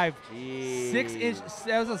 5. Jeez. 6-inch.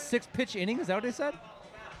 That was a 6-pitch inning. Is that what they said?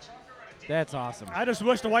 That's awesome. I just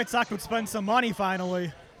wish the White Sox would spend some money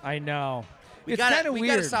finally. I know. We It's kind of we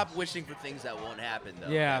weird. gotta stop wishing for things that won't happen, though.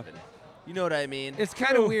 Yeah. Kevin. You know what I mean? It's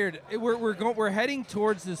kind of weird. We're heading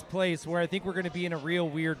towards this place where I think we're going to be in a real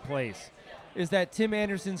weird place. Is that Tim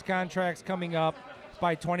Anderson's contract's coming up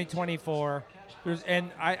by 2024?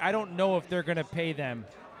 And I don't know if they're going to pay them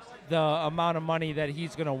the amount of money that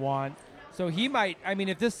he's going to want. So he might. I mean,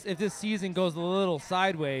 if this season goes a little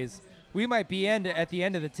sideways, we might be at the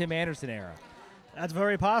end of the Tim Anderson era. That's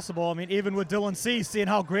very possible. I mean, even with Dylan Cease, seeing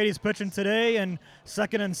how great he's pitching today and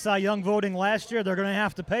second in Cy Young voting last year, they're going to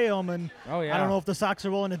have to pay him. And Oh, yeah. I don't know if the Sox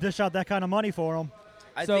are willing to dish out that kind of money for him.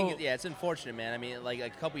 I So- think, it's unfortunate, man. I mean, like a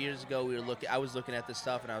couple years ago, I was looking at this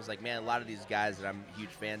stuff, and I was like, man, a lot of these guys that I'm huge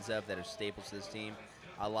fans of that are staples to this team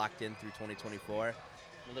are locked in through 2024. It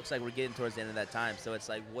looks like we're getting towards the end of that time. So it's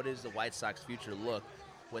like, what does the White Sox future look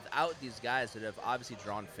without these guys that have obviously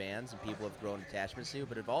drawn fans and people have grown attachments to,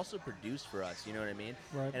 but have also produced for us? You know what I mean?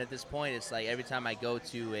 Right. And at this point, it's like every time I go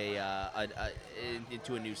to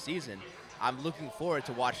into a new season, I'm looking forward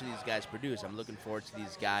to watching these guys produce. I'm looking forward to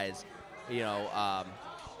these guys,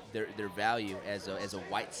 their value as a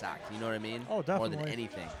White Sox. You know what I mean? Oh, More definitely. than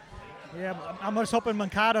anything. Yeah, I'm just hoping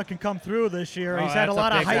Mancada can come through this year. Oh, He's had a that's a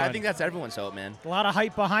lot of big hype. one. I think that's everyone's hope, man. A lot of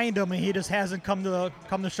hype behind him, and he just hasn't come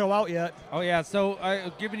to show out yet. Oh yeah.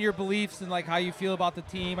 So, given your beliefs and like how you feel about the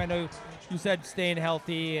team, I know you said staying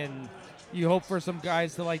healthy and you hope for some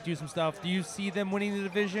guys to like do some stuff. Do you see them winning the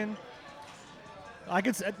division? I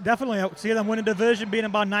could definitely see them winning division, being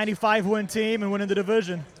about 95-win team and winning the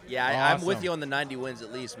division. Yeah, I'm with Awesome. you on the 90 wins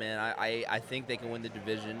at least, man. I think they can win the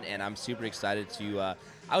division, and I'm super excited to.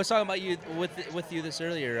 I was talking about you with you this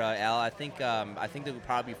earlier, Al. I think they would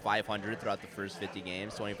probably be 500 throughout the first 50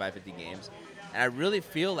 games, 25, 50 games, and I really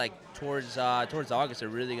feel like towards August they're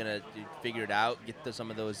really gonna figure it out, get some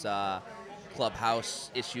of those clubhouse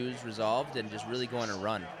issues resolved, and just really go on a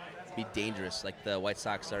run, be dangerous like the White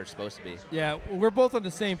Sox are supposed to be. Yeah, we're both on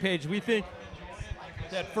the same page. We think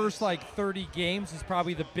that first like 30 games is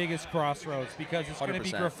probably the biggest crossroads because it's going to be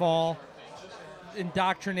 100%. Grafal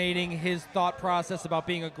indoctrinating his thought process about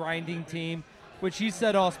being a grinding team, which he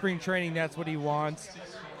said all spring training that's what he wants.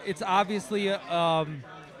 It's obviously a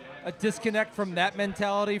disconnect from that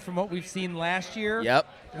mentality from what we've seen last year. Yep.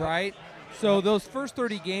 Right? So those first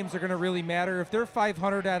 30 games are going to really matter. If they're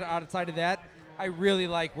 500 outside of that, I really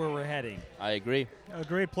like where we're heading. I agree.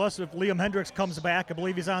 Agreed. Plus, if Liam Hendricks comes back, I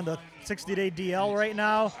believe he's on the 60-day DL right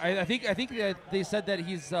now. I think that they said that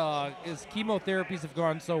his chemotherapies have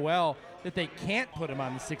gone so well that they can't put him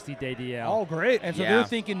on the 60-day DL. Oh, great. And so Yeah. they're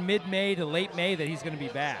thinking mid-May to late May that he's going to be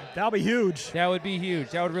back. That'll be huge. That would be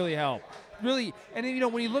huge. That would really help. Really, and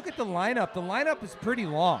then, when you look at the lineup is pretty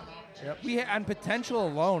long. Yep. On potential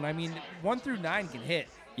alone, 1 through 9 can hit.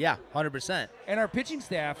 Yeah, 100%. And our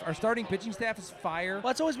starting pitching staff is fire. Well,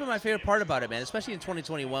 that's always been my favorite part about it, man. Especially in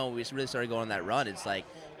 2021 when we really started going on that run. It's like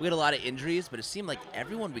we had a lot of injuries, but it seemed like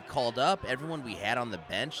everyone we called up, everyone we had on the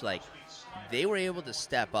bench, like they were able to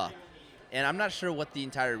step up. And I'm not sure what the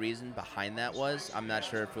entire reason behind that was. I'm not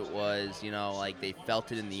sure if it was, like they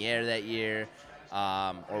felt it in the air that year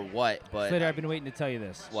or what. But Slater, I've been waiting to tell you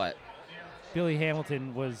this. what? Billy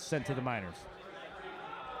Hamilton was sent to the minors.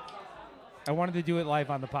 I wanted to do it live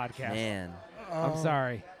on the podcast. Man, I'm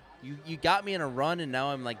sorry. you got me in a run, and now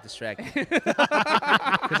I'm like distracted because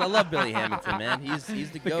I love Billy Hamilton, man. He's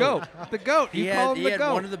the goat. The goat. He You call had, him he the had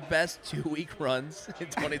goat. one of the best 2-week runs in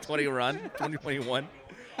 2021,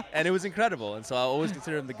 and it was incredible. And so I always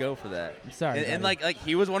consider him the GOAT for that. I'm sorry, And buddy. like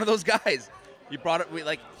he was one of those guys. He brought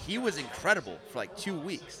it he was incredible for like 2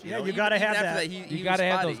 weeks. Yeah, know? you gotta Even have after that. he You was gotta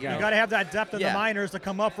have spotty, those you know? guys. You got to have that depth in Yeah. the minors to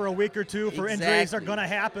come up for a week or two. For injuries are Exactly. going to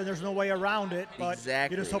happen. There's no way around it. But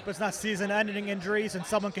Exactly. you just hope it's not season-ending injuries and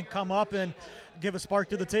someone can come up and give a spark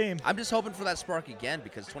to the team. I'm just hoping for that spark again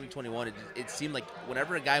because 2021, it seemed like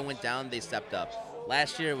whenever a guy went down, they stepped up.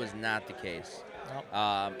 Last year was not the case.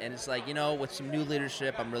 And it's like, with some new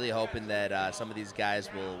leadership, I'm really hoping that some of these guys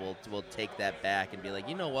will take that back and be like,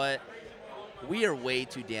 you know what? We are way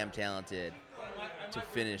too damn talented to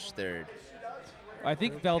finish third. I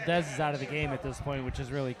think Valdez is out of the game at this point, which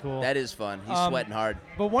is really cool. That is fun. He's sweating hard.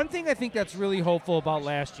 But one thing I think that's really hopeful about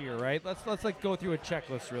last year, right? Let's go through a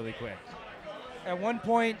checklist really quick. At one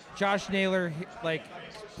point, Josh Naylor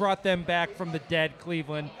brought them back from the dead,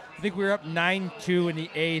 Cleveland. I think we were up 9-2 in the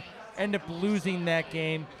 8th. Ended up losing that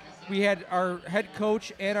game. We had our head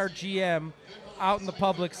coach and our GM out in the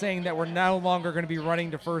public saying that we're no longer going to be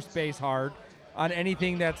running to first base hard on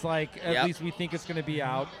anything that's at least we think it's going to be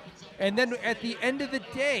out. And then at the end of the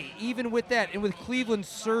day, even with that, and with Cleveland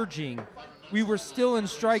surging, we were still in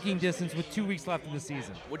striking distance with 2 weeks left in the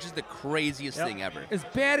season. Which is the craziest thing ever. As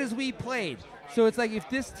bad as we played. So it's like if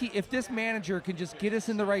this manager can just get us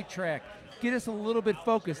in the right track, get us a little bit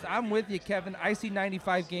focused. I'm with you, Kevin. I see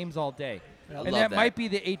 95 games all day. And that might be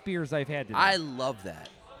the 8 beers I've had today. I love that.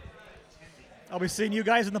 I'll be seeing you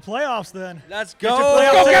guys in the playoffs then. Let's go.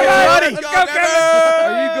 Let's go, Kevin! Let's go,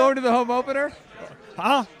 Kevin! Are you going to the home opener?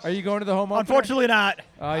 Huh? Are you going to the home opener? Unfortunately not.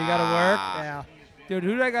 Oh, you got to work? Yeah. Dude,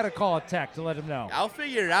 who do I got to call a tech to let him know? I'll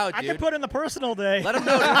figure it out, dude. I can put in the personal day. Let him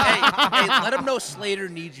know. hey, let him know Slater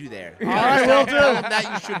needs you there. All right, will do. Tell him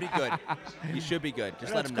that you should be good. You should be good.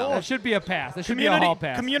 Just let him know. That should be a pass. That should be a hall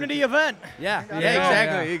pass. Community event. Yeah,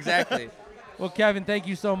 exactly. Well, Kevin, thank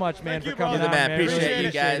you so much, man, for coming You're the on, man. Appreciate really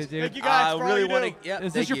you guys. it, dude. Thank you guys for all you do. Yep,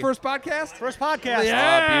 Is this your first podcast? First podcast.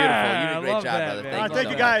 Yeah. Oh, beautiful. You did a great love job, that, brother. man. Thank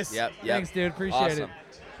you you guys. Yep. Thanks, dude. Appreciate Awesome.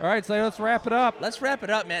 it. All right, so let's wrap it up. Let's wrap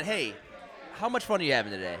it up, man. Hey, how much fun are you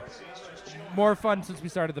having today? More fun since we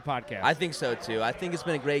started the podcast. I think so, too. I think it's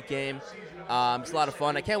been a great game. It's a lot of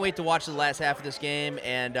fun. I can't wait to watch the last half of this game.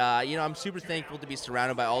 And, I'm super thankful to be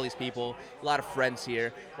surrounded by all these people, a lot of friends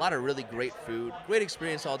here, a lot of really great food, great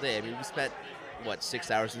experience all day. I mean, we spent,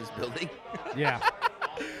 6 hours in this building? Yeah.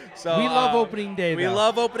 So we love opening day, We though.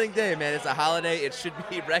 love opening day, man. It's a holiday. It should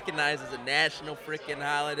be recognized as a national freaking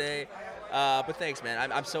holiday. But thanks,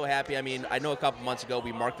 man. I'm so happy. I mean, I know a couple months ago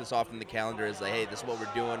we marked this off in the calendar as hey, this is what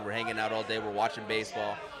we're doing. We're hanging out all day. We're watching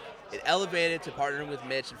baseball. It elevated to partnering with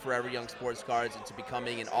Mitch and Forever Young Sports Cards into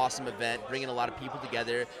becoming an awesome event, bringing a lot of people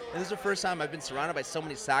together. And this is the first time I've been surrounded by so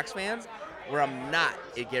many Sox fans where I'm not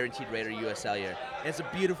a guaranteed Raider USL year. And it's a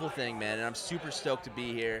beautiful thing, man, and I'm super stoked to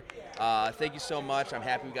be here. Thank you so much. I'm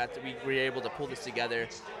happy we were able to pull this together.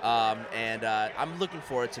 And I'm looking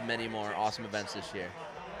forward to many more awesome events this year.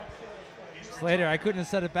 Slater, I couldn't have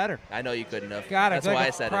said it better. I know you couldn't have. God, That's I'm why like I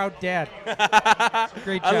a said proud dad.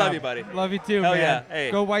 Great I job. love you, buddy. Love you too, Hell man. yeah.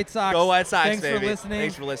 Hey. Go White Sox. Go White Sox, Thanks baby. for listening.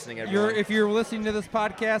 Thanks for listening, everyone. If you're listening to this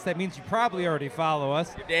podcast, that means you probably already follow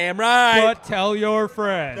us. You're damn right. But tell your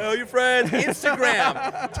friends. Tell your friends.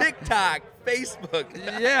 Instagram, TikTok, Facebook.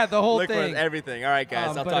 Yeah, the whole Look thing. for everything. All right,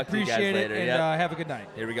 guys. I'll but talk to you guys appreciate later. it, and Yep. have a good night.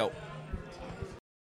 Here we go.